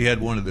defense, and we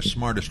had one of the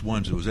smartest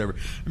ones that was ever.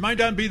 It might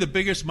not be the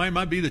biggest, might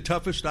not be the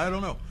toughest, I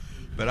don't know.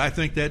 But I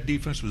think that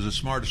defense was the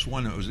smartest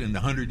one that was in the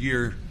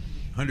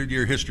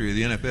 100-year history of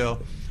the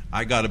NFL.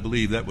 I got to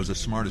believe that was the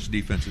smartest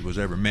defense that was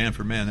ever, man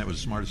for man, that was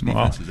the smartest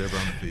defense that's ever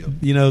on the field.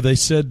 You know, they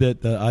said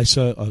that I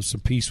saw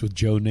some piece with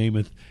Joe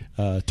Namath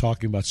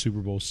talking about Super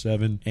Bowl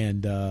VII,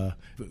 and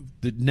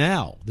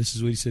now, this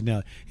is what he said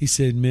now. He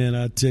said, man,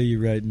 I'll tell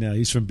you right now,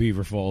 he's from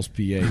Beaver Falls,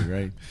 PA,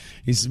 right?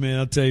 He said, man,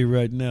 I'll tell you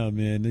right now,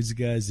 man, these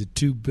guys, the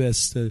two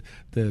best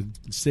the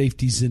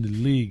safeties in the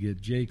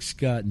league, Jake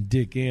Scott and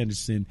Dick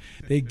Anderson,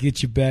 they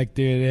get you back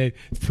there,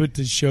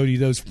 they show you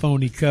those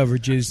phony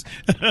coverages.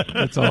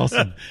 That's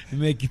awesome. And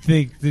make you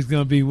think there's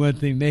going to be one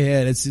thing they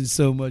had us in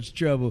so much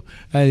trouble,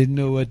 I didn't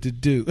know what to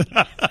do.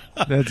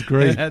 That's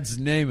great. That's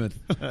Namath.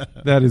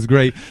 That is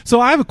great.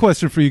 So I have a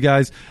question for you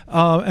guys.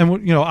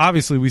 And, you know,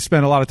 obviously we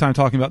spent a lot of time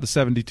talking about the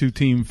 72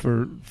 team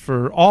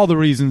for all the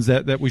reasons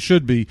that we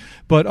should be.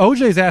 But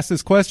OJ's asked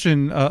this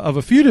question of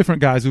a few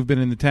different guys who've been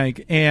in the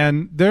tank,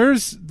 and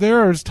there's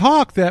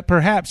talk that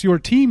perhaps your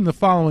team the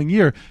following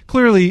year,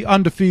 clearly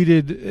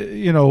undefeated,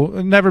 you know,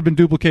 never been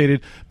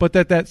duplicated, but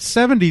that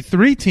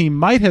 73 team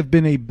might have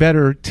been a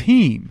better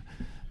team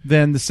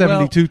than the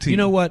 72 team. You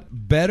know what?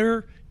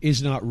 Better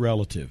is not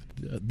relative.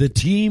 The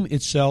team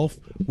itself,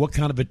 what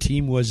kind of a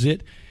team was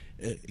it?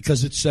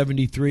 Because it's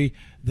 73.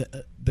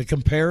 The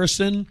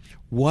comparison,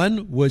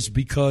 one was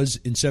because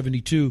in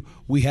 72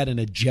 we had an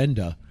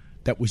agenda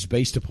that was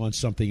based upon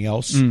something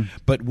else.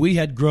 But we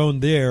had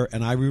grown there,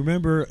 and I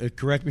remember,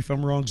 correct me if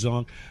I'm wrong,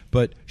 Zonk,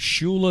 but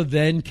Shula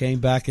then came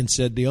back and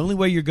said the only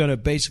way you're going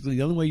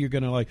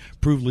to like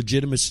prove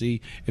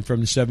legitimacy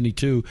from the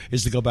 72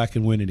 is to go back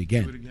and win it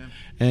again.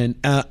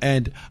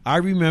 And I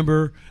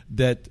remember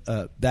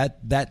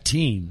that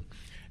team,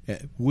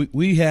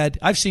 we had,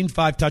 I've seen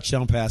 5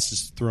 touchdown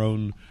passes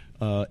thrown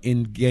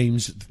in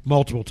games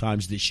multiple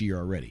times this year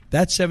already.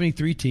 That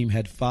 73 team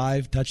had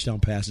 5 touchdown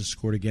passes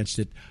scored against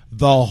it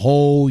the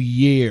whole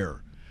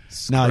year.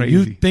 Now,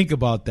 you think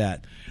about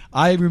that.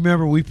 I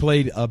remember we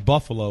played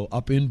Buffalo,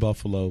 up in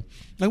Buffalo,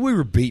 and we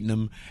were beating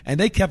them, and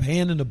they kept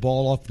handing the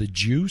ball off the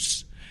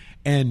juice.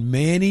 And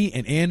Manny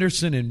and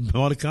Anderson and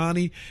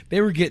Montecani, they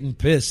were getting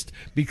pissed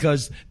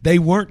because they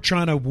weren't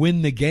trying to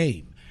win the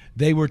game.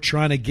 They were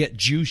trying to get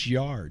juice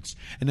yards.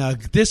 And now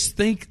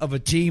think of a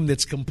team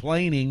that's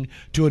complaining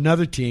to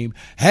another team,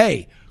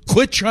 hey,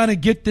 quit trying to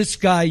get this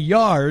guy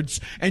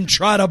yards and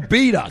try to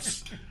beat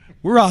us.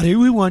 We're out here.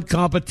 We want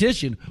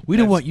competition. We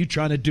don't want you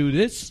trying to do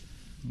this.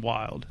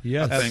 Wild.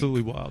 Yeah,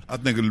 absolutely wild. I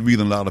think the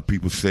reason a lot of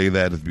people say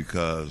that is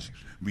because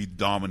we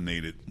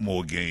dominated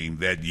more games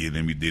that year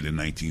than we did in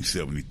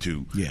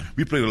 1972. Yeah.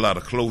 We played a lot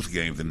of close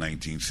games in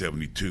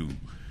 1972.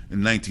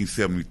 In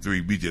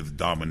 1973, we just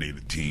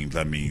dominated teams.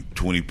 I mean,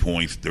 20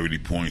 points, 30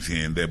 points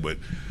here and there. But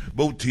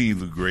both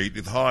teams were great.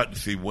 It's hard to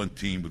say one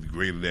team was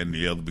greater than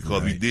the other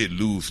because we did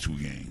lose 2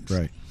 games.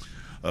 Right.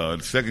 The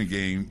second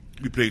game,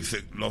 we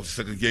lost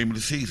the second game of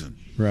the season.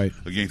 Right.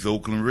 Against the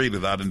Oakland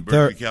Raiders out in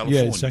Berkeley,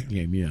 California. Yeah, the second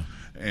game, yeah.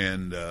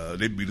 And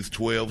they beat us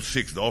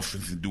 12-6. The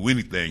offense didn't do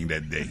anything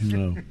that day.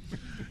 No.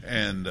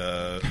 And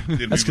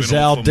that's because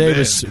Al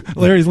Davis,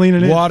 Larry's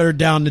leaning in, watered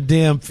down the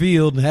damn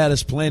field and had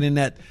us playing in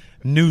that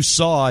new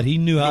sod. He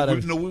knew how to.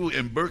 No, we were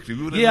in Berkeley.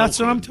 We were in Oakland. That's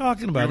what I'm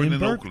talking about. We were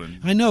in Oakland.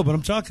 I know, but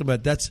I'm talking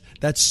about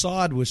that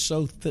sod was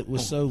so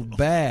so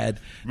bad.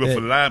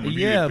 For linemen, you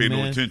didn't pay man.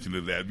 no attention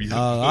to that.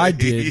 I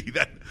did.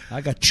 I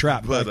got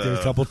trapped back there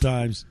a couple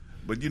times.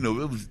 But you know,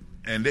 it was.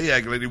 And they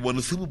acted like they won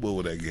the Super Bowl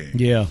with that game.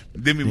 Yeah.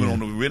 Then we went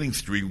on a winning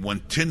streak, won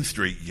 10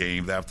 straight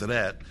games after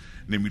that.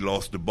 And then we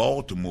lost to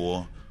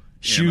Baltimore.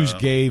 Shoes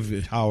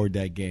gave Howard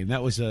that game.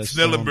 That was a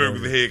Snellenberg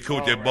was the head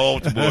coach at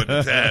Baltimore at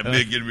the time.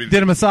 Did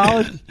him a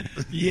solid?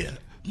 Yeah.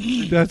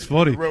 That's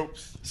funny.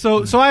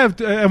 So I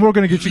have, and we're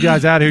going to get you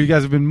guys out of here. You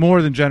guys have been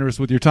more than generous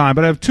with your time.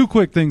 But I have 2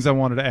 quick things I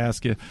wanted to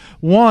ask you.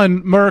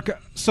 One, Merck,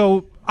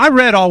 so I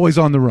read Always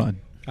on the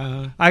Run.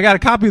 Uh-huh. I got a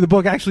copy of the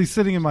book actually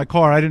sitting in my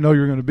car. I didn't know you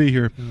were going to be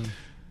here.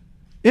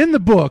 In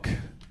the book,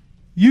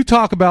 you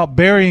talk about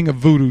burying a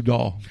voodoo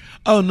doll.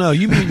 Oh, no.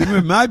 You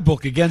mean my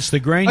book, Against the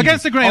Grain?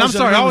 Against the Grain. I'm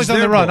sorry. Always on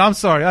the Run. I'm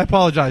sorry. I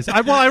apologize. I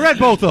read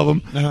both of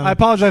them. Uh-huh. I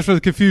apologize for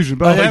the confusion.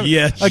 But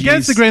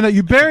Against the Grain, that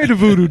you buried a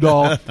voodoo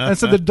doll and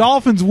said the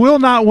Dolphins will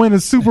not win a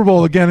Super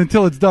Bowl again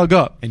until it's dug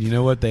up. And you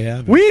know what they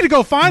have? We need to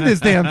go find this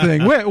damn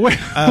thing.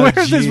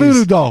 Where's this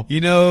voodoo doll?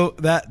 You know,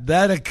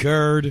 that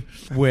occurred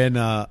when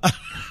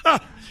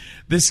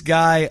this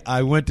guy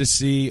I went to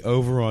see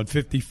over on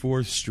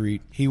 54th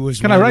Street, he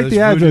was Can I write the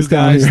address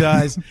down here?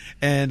 Guys,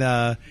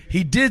 and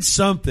he did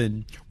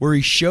something where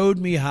he showed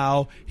me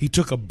how he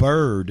took a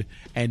bird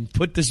and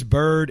put this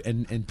bird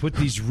and put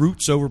these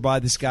roots over by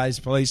this guy's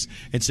place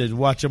and said,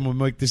 watch, I'm going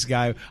to make this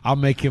guy, I'll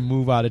make him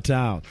move out of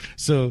town.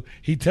 So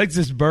he takes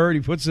this bird,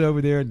 he puts it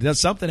over there, and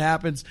something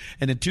happens,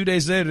 and then 2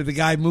 days later, the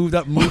guy moved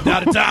out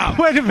of town.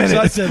 Wait a minute. So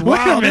I said,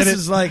 wow, this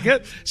is like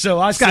it. So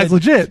I said, guy's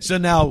legit. So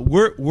now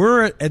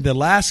we're at the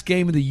last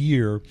game of the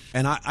year,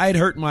 and I'd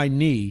hurt my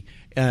knee,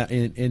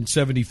 in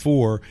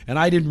 74, and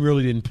I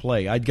really didn't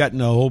play. I'd gotten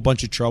a whole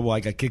bunch of trouble. I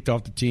got kicked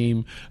off the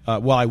team.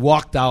 I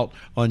walked out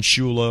on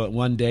Shula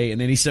one day,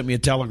 and then he sent me a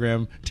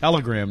telegram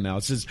now.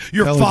 It says,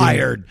 "You're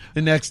fired,"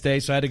 the next day.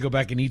 So I had to go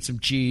back and eat some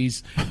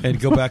cheese and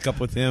go back up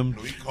with him.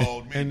 He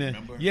called me,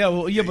 remember?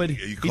 But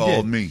he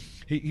called me.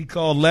 He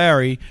called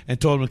Larry and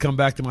told him to come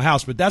back to my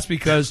house. But that's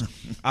because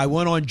I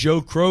went on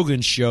Joe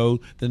Krogan's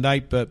show the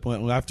night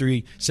after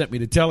he sent me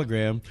the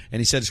telegram, and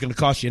he said it's going to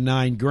cost you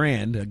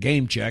 $9,000, a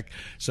game check.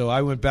 So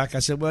I went back. I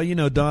said, well,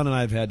 Don and I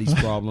have had these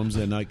problems,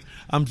 and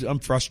I'm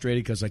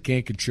frustrated because I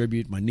can't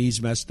contribute. My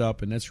knee's messed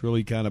up, and that's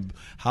really kind of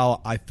how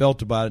I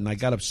felt about it, and I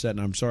got upset, and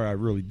I'm sorry I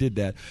really did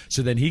that.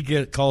 So then he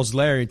calls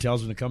Larry and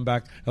tells me to come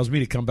back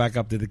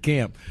up to the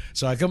camp.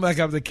 So I come back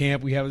up to the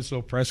camp. We have this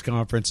little press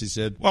conference. He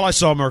said, well, I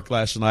saw Merck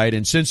last night,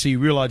 and since he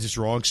realized it's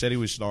wrong, said he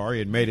was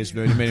sorry and made a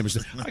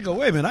mistake. I go,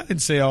 wait a minute, I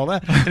didn't say all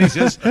that. And he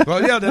says,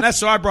 well, yeah, then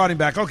so I brought him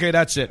back. Okay,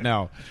 that's it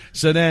now.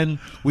 So then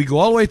we go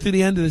all the way to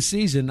the end of the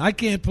season. I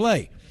can't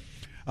play.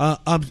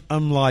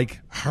 I'm like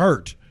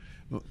hurt.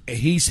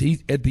 He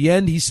at the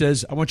end he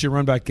says, I want you to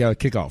run back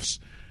kickoffs.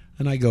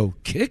 And I go,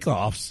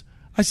 kickoffs?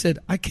 I said,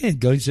 I can't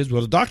go. He says,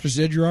 well, the doctor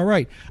said you're all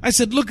right. I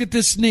said, look at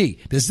this knee.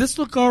 Does this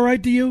look all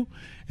right to you?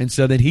 And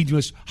so then he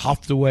just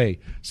hopped away.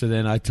 So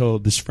then I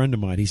told this friend of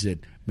mine, he said,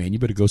 man, you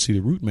better go see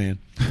the root man.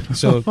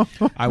 So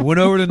I went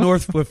over to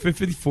North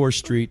 54th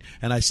Street,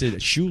 and I said,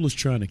 Shula's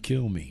trying to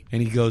kill me.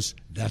 And he goes,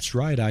 that's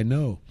right, I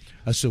know.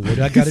 I said, what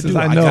do I got to do?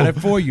 I got it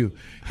for you.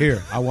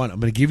 Here, I'm going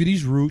to give you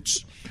these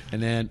roots.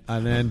 And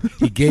then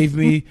he gave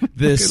me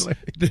this,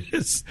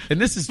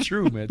 and this is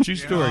true, man. True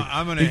story.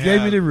 He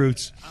gave me the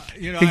roots.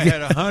 I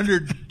had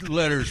 100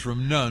 letters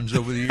from nuns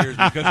over the years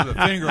because of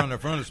the finger on the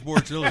front of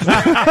Sports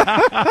Illustrated.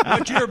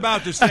 What you're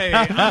about to say,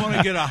 I'm going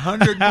to get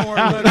 100 more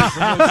letters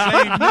from those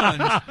same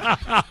nuns.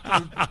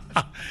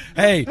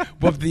 Hey,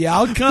 but the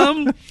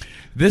outcome,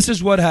 this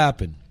is what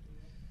happened.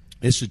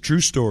 It's a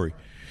true story.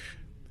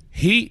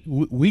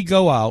 We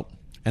go out.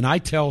 And I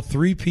tell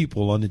 3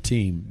 people on the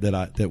team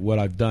that what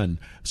I've done.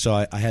 So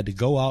I had to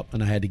go out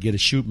and I had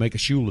to make a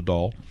Shula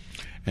doll,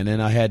 and then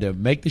I had to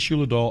make the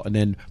Shula doll and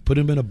then put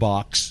him in a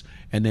box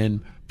and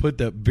then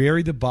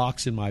bury the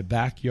box in my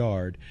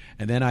backyard.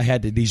 And then I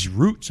had these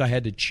roots I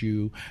had to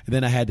chew, and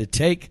then I had to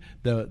take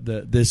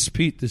this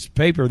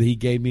paper that he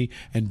gave me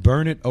and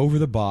burn it over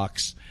the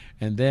box.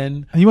 And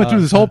then you went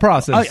through this whole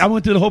process. I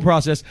went through the whole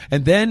process,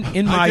 and then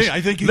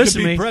I think you could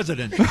be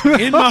president.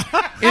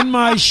 In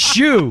my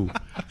shoe,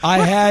 I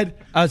had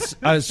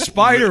a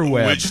spider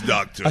web. Witch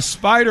doctor. A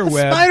spider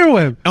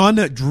web on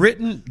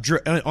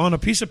a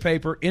piece of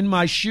paper in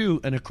my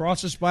shoe, and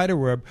across the spider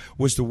web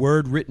was the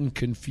word written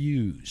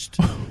 "confused."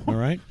 All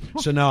right.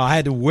 So now I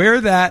had to wear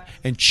that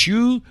and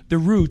chew the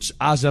roots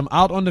as I'm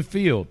out on the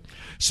field.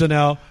 So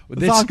now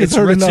it's in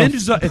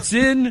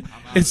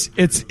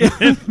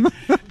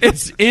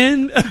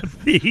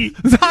the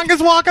Zonk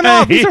is walking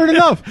off. He's heard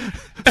enough.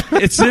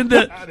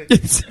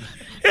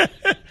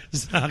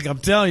 I'm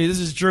telling you, this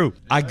is true.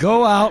 I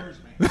go out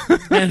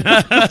and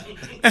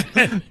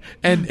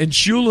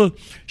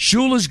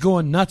Shula's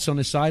going nuts on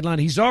the sideline.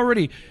 He's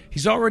already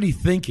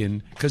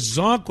thinking, because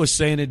Zonk was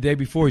saying it the day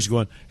before, he's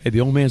going, hey,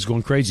 the old man's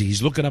going crazy.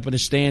 He's looking up in the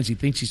stands. He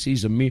thinks he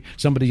sees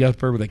somebody up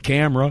there with a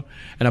camera,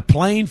 and a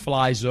plane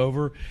flies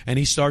over, and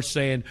he starts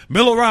saying,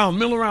 mill around,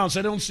 so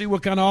I don't see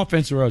what kind of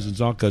offense there is. And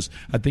Zonk goes,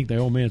 I think the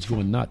old man's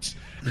going nuts.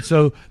 And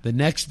so the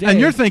next day... And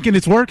you're thinking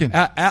it's working.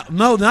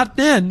 No, not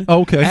then.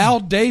 Okay.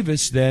 Al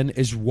Davis then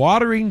is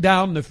watering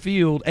down the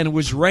field, and it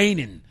was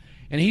raining.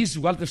 And he's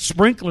got the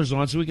sprinklers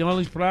on, so we can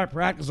only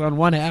practice on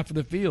one half of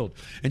the field.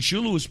 And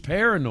Shula was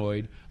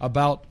paranoid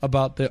about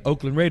the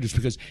Oakland Raiders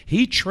because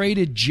he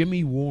traded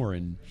Jimmy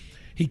Warren.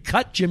 He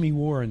cut Jimmy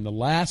Warren the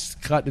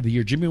last cut of the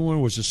year. Jimmy Warren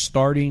was a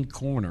starting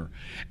corner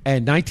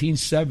in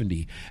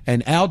 1970.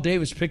 And Al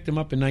Davis picked him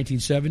up in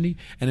 1970.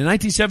 And in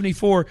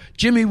 1974,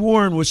 Jimmy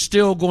Warren was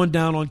still going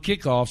down on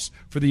kickoffs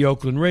for the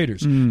Oakland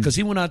Raiders because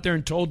he went out there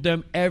and told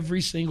them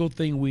every single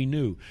thing we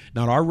knew.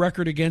 Now, our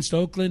record against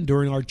Oakland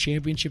during our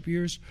championship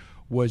years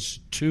was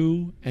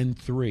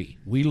 2-3.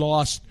 We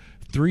lost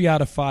 3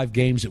 out of 5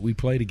 games that we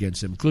played against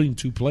them, including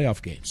 2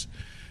 playoff games.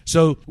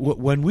 So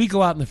when we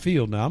go out in the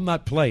field, now I'm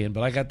not playing,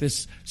 but I got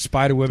this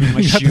spider web in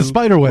my shoe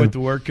with the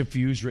word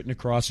confused written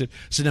across it.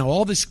 So now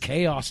all this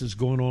chaos is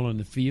going on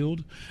the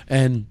field,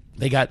 and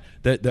they got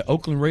the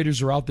Oakland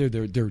Raiders are out there.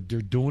 They're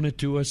doing it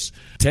to us.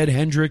 Ted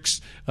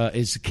Hendricks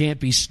can't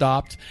be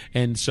stopped,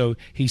 and so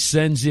he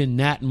sends in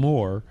Nat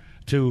Moore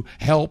to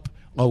help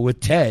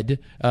with Ted,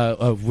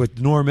 with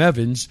Norm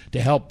Evans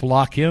to help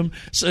block him.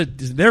 So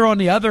they're on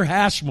the other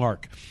hash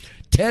mark.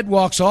 Ted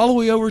walks all the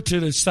way over to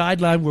the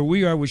sideline where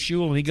we are with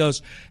Shula, and he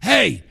goes,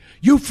 hey,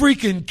 you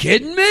freaking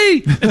kidding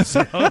me?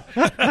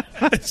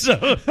 And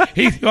so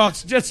he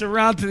walks just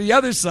around to the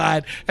other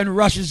side and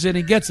rushes in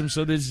and gets him.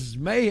 So there's this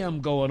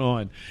mayhem going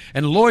on.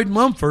 And Lloyd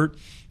Mumford,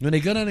 when they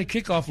go down to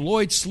kickoff,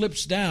 Lloyd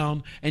slips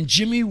down, and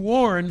Jimmy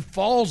Warren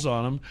falls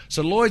on him.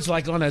 So Lloyd's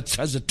like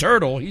as a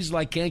turtle. He's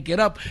like can't get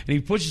up, and he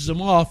pushes him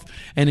off.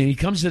 And then he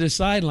comes to the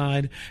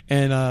sideline,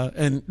 and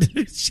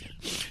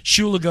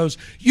Shula goes,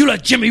 "You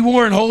let Jimmy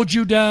Warren hold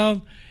you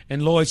down?"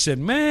 And Lloyd said,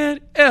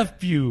 "Man,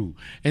 F you."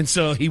 And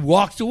so he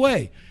walked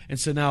away. And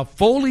so now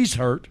Foley's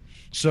hurt,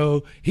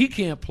 so he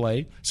can't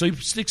play. So he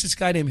sticks this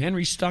guy named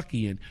Henry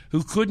Stuckey in,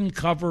 who couldn't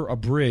cover a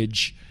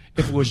bridge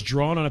if it was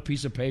drawn on a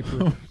piece of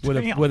paper with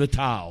a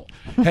towel.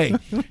 Hey,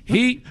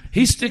 he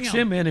sticks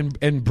him in,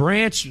 and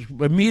Branch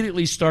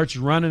immediately starts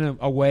running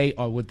away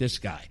with this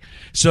guy.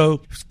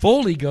 So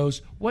Foley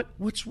goes,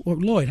 What's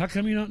Lloyd, how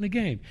come you're not in the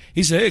game?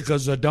 He said, "Hey,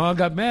 because Don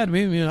got mad at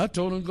me. I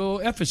told him to go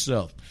F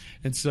himself."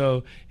 And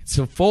so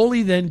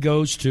Foley then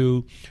goes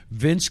to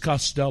Vince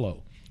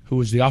Costello, who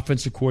was the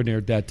offensive coordinator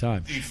at that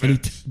time.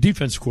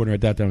 Defensive coordinator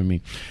at that time, I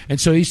mean. And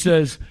so he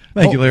says,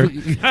 Thank you, Larry.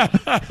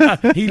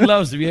 He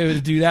loves to be able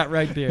to do that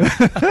right there.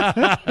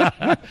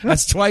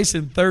 That's twice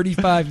in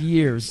 35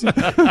 years.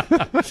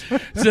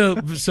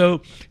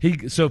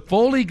 So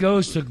Foley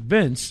goes to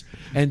Vince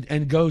and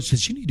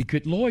says, "You need to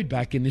get Lloyd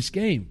back in this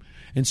game."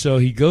 And so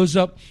he goes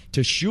up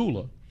to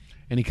Shula.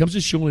 And he comes to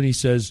Shula and he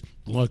says,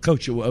 "Well,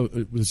 Coach, you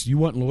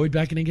want Lloyd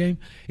back in the game?"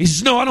 He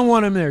says, "No, I don't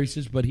want him there." He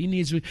says, "But he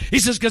needs me." He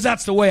says, "Because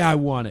that's the way I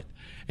want it."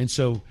 And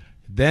so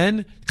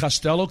then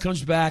Costello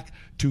comes back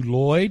to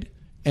Lloyd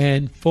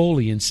and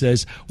Foley and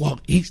says,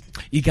 "Well,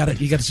 you got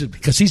to,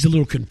 because he's a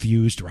little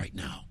confused right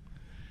now."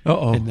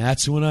 Uh-oh. And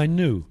that's when I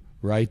knew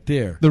right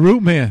there. The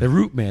root man. The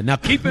root man. Now,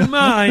 keep in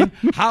mind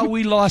how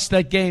we lost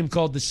that game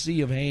called the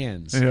Sea of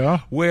Hands.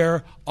 Yeah.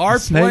 Where our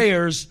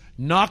players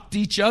knocked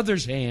each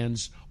other's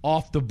hands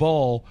off the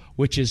ball,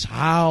 which is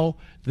how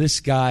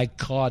this guy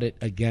caught it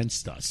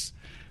against us.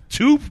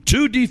 Two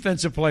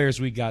defensive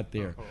players we got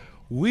there.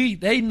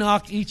 They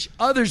knock each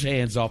other's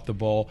hands off the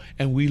ball,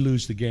 and we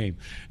lose the game.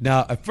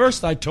 Now, at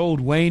first I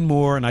told Wayne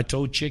Moore, and I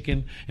told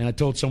Chicken, and I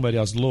told somebody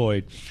else,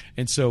 Lloyd.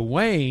 And so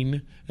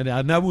Wayne,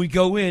 and now we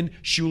go in,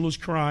 Shula's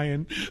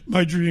crying,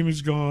 "My dream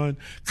is gone."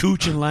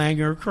 Cooch and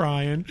Langer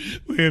crying.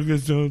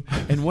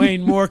 And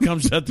Wayne Moore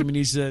comes up to me and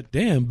he said,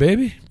 "Damn,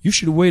 baby, you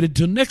should have waited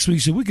till next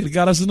week so we could have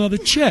got us another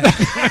check."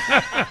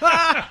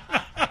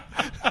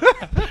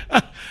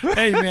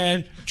 Hey,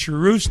 man,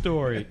 true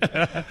story.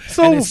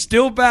 So and it's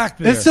still back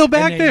there. It's still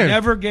back there.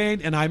 Never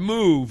gained, and I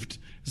moved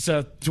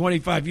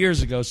 25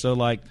 years ago. So,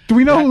 do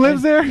we know who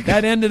lives there?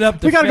 That ended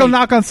up. We got to go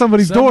knock on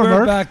somebody's door,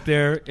 Murph. Back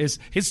there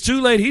it's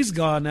too late. He's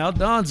gone now.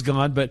 Don's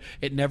gone, but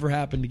it never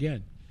happened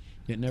again.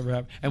 It never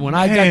happened. And when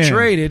I got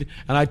traded,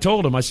 and I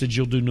told him, I said,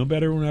 "You'll do no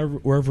better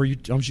wherever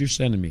you're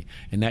sending me."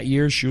 And that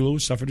year,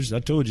 Shula suffered. I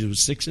told you it was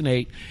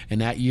 6-8,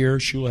 and that year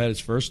Shula had his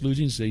first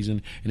losing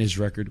season, and his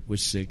record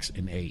was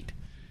 6-8.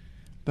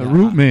 The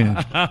root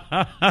man.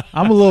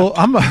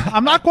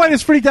 I'm not quite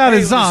as freaked out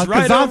as Zonk.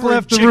 Right Zonk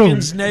left the room.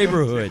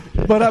 Neighborhood.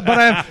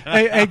 But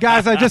hey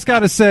guys, I just got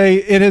to say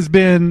it has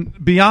been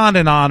beyond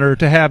an honor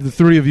to have the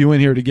three of you in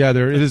here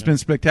together. It has been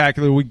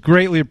spectacular. We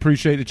greatly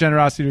appreciate the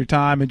generosity of your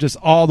time and just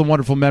all the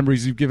wonderful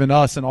memories you've given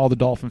us and all the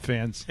Dolphin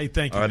fans. Hey,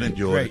 thank you. I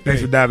enjoyed it.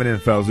 Thanks for diving in,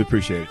 fellas. We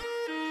appreciate it.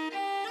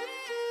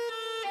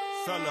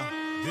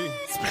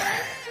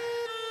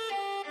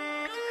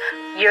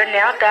 You're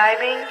now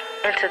diving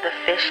into the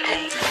fish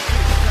tank.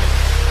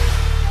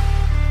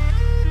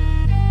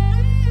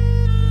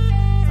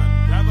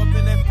 Dive up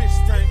in that fish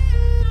tank.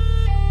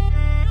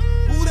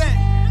 Who that?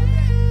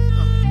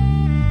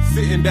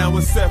 Sitting down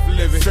with Seth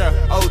Living,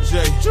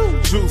 OJ,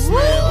 Juice Man,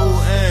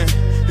 ooh, and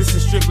this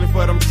is strictly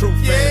for them true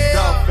fans,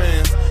 dog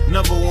fans.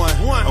 Number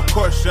one, of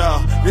course,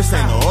 y'all. This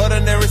ain't no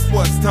ordinary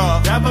sports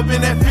talk. Dive up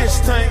in that fish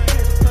tank.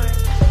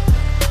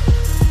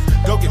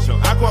 Go get your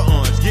aqua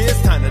orange. Yeah,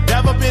 it's time to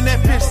dive up in that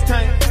fish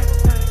tank.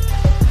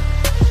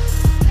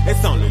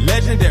 It's only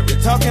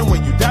legendary talking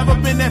when you dive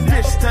up in that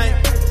fish tank.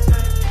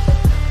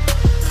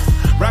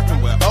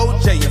 Rockin' with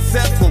OJ and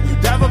Seth when we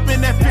dive up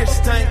in that fish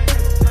tank.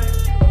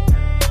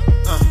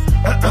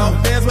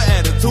 Fans with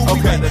attitude.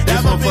 Okay,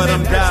 this one for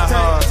them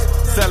diehards.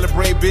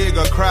 Celebrate big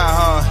or cry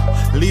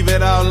hard. Leave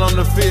it all on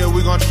the field,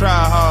 we gon' try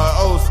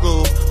hard. Old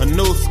school, a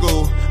new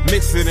school,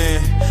 mix it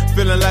in.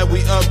 Feeling like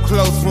we up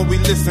close when we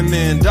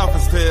listening.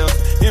 Dolphins tales,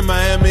 in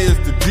Miami is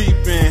the deep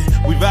end.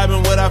 We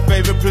vibing with our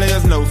favorite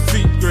players, no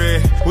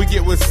secret. We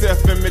get with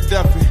Seth and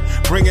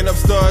McDuffie, bringing up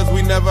stories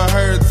we never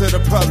heard to the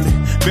public.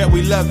 Bet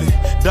we love it,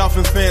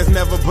 Dolphins fans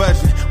never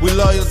budging. We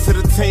loyal to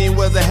the team,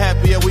 whether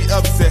happy or we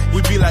upset.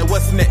 We be like,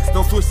 what's next?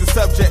 Don't switch the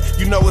subject,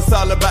 you know it's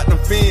all about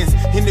them fins.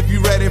 And if you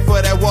ready for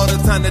that water,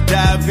 time to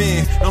dive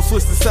in. Don't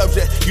switch the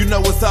subject, you know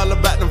it's all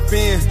about them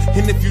fins.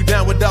 And if you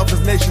down with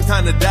Dolphins Nation,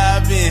 time to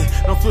dive in.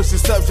 Don't switch the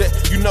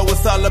subject, you know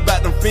it's all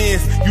about them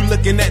fins. You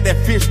looking at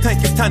that fish tank,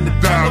 it's time to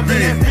dive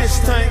in that fish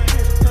tank.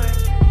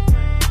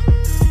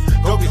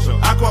 Go get your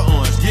aqua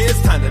orange, yeah,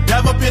 it's time to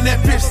dive up in that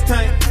fish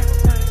tank.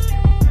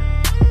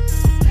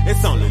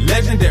 It's only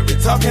legendary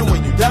talking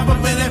when you dive up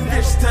in that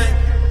fish tank.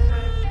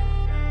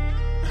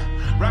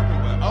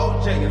 Rapping with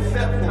OJ and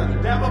Seth when you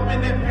dive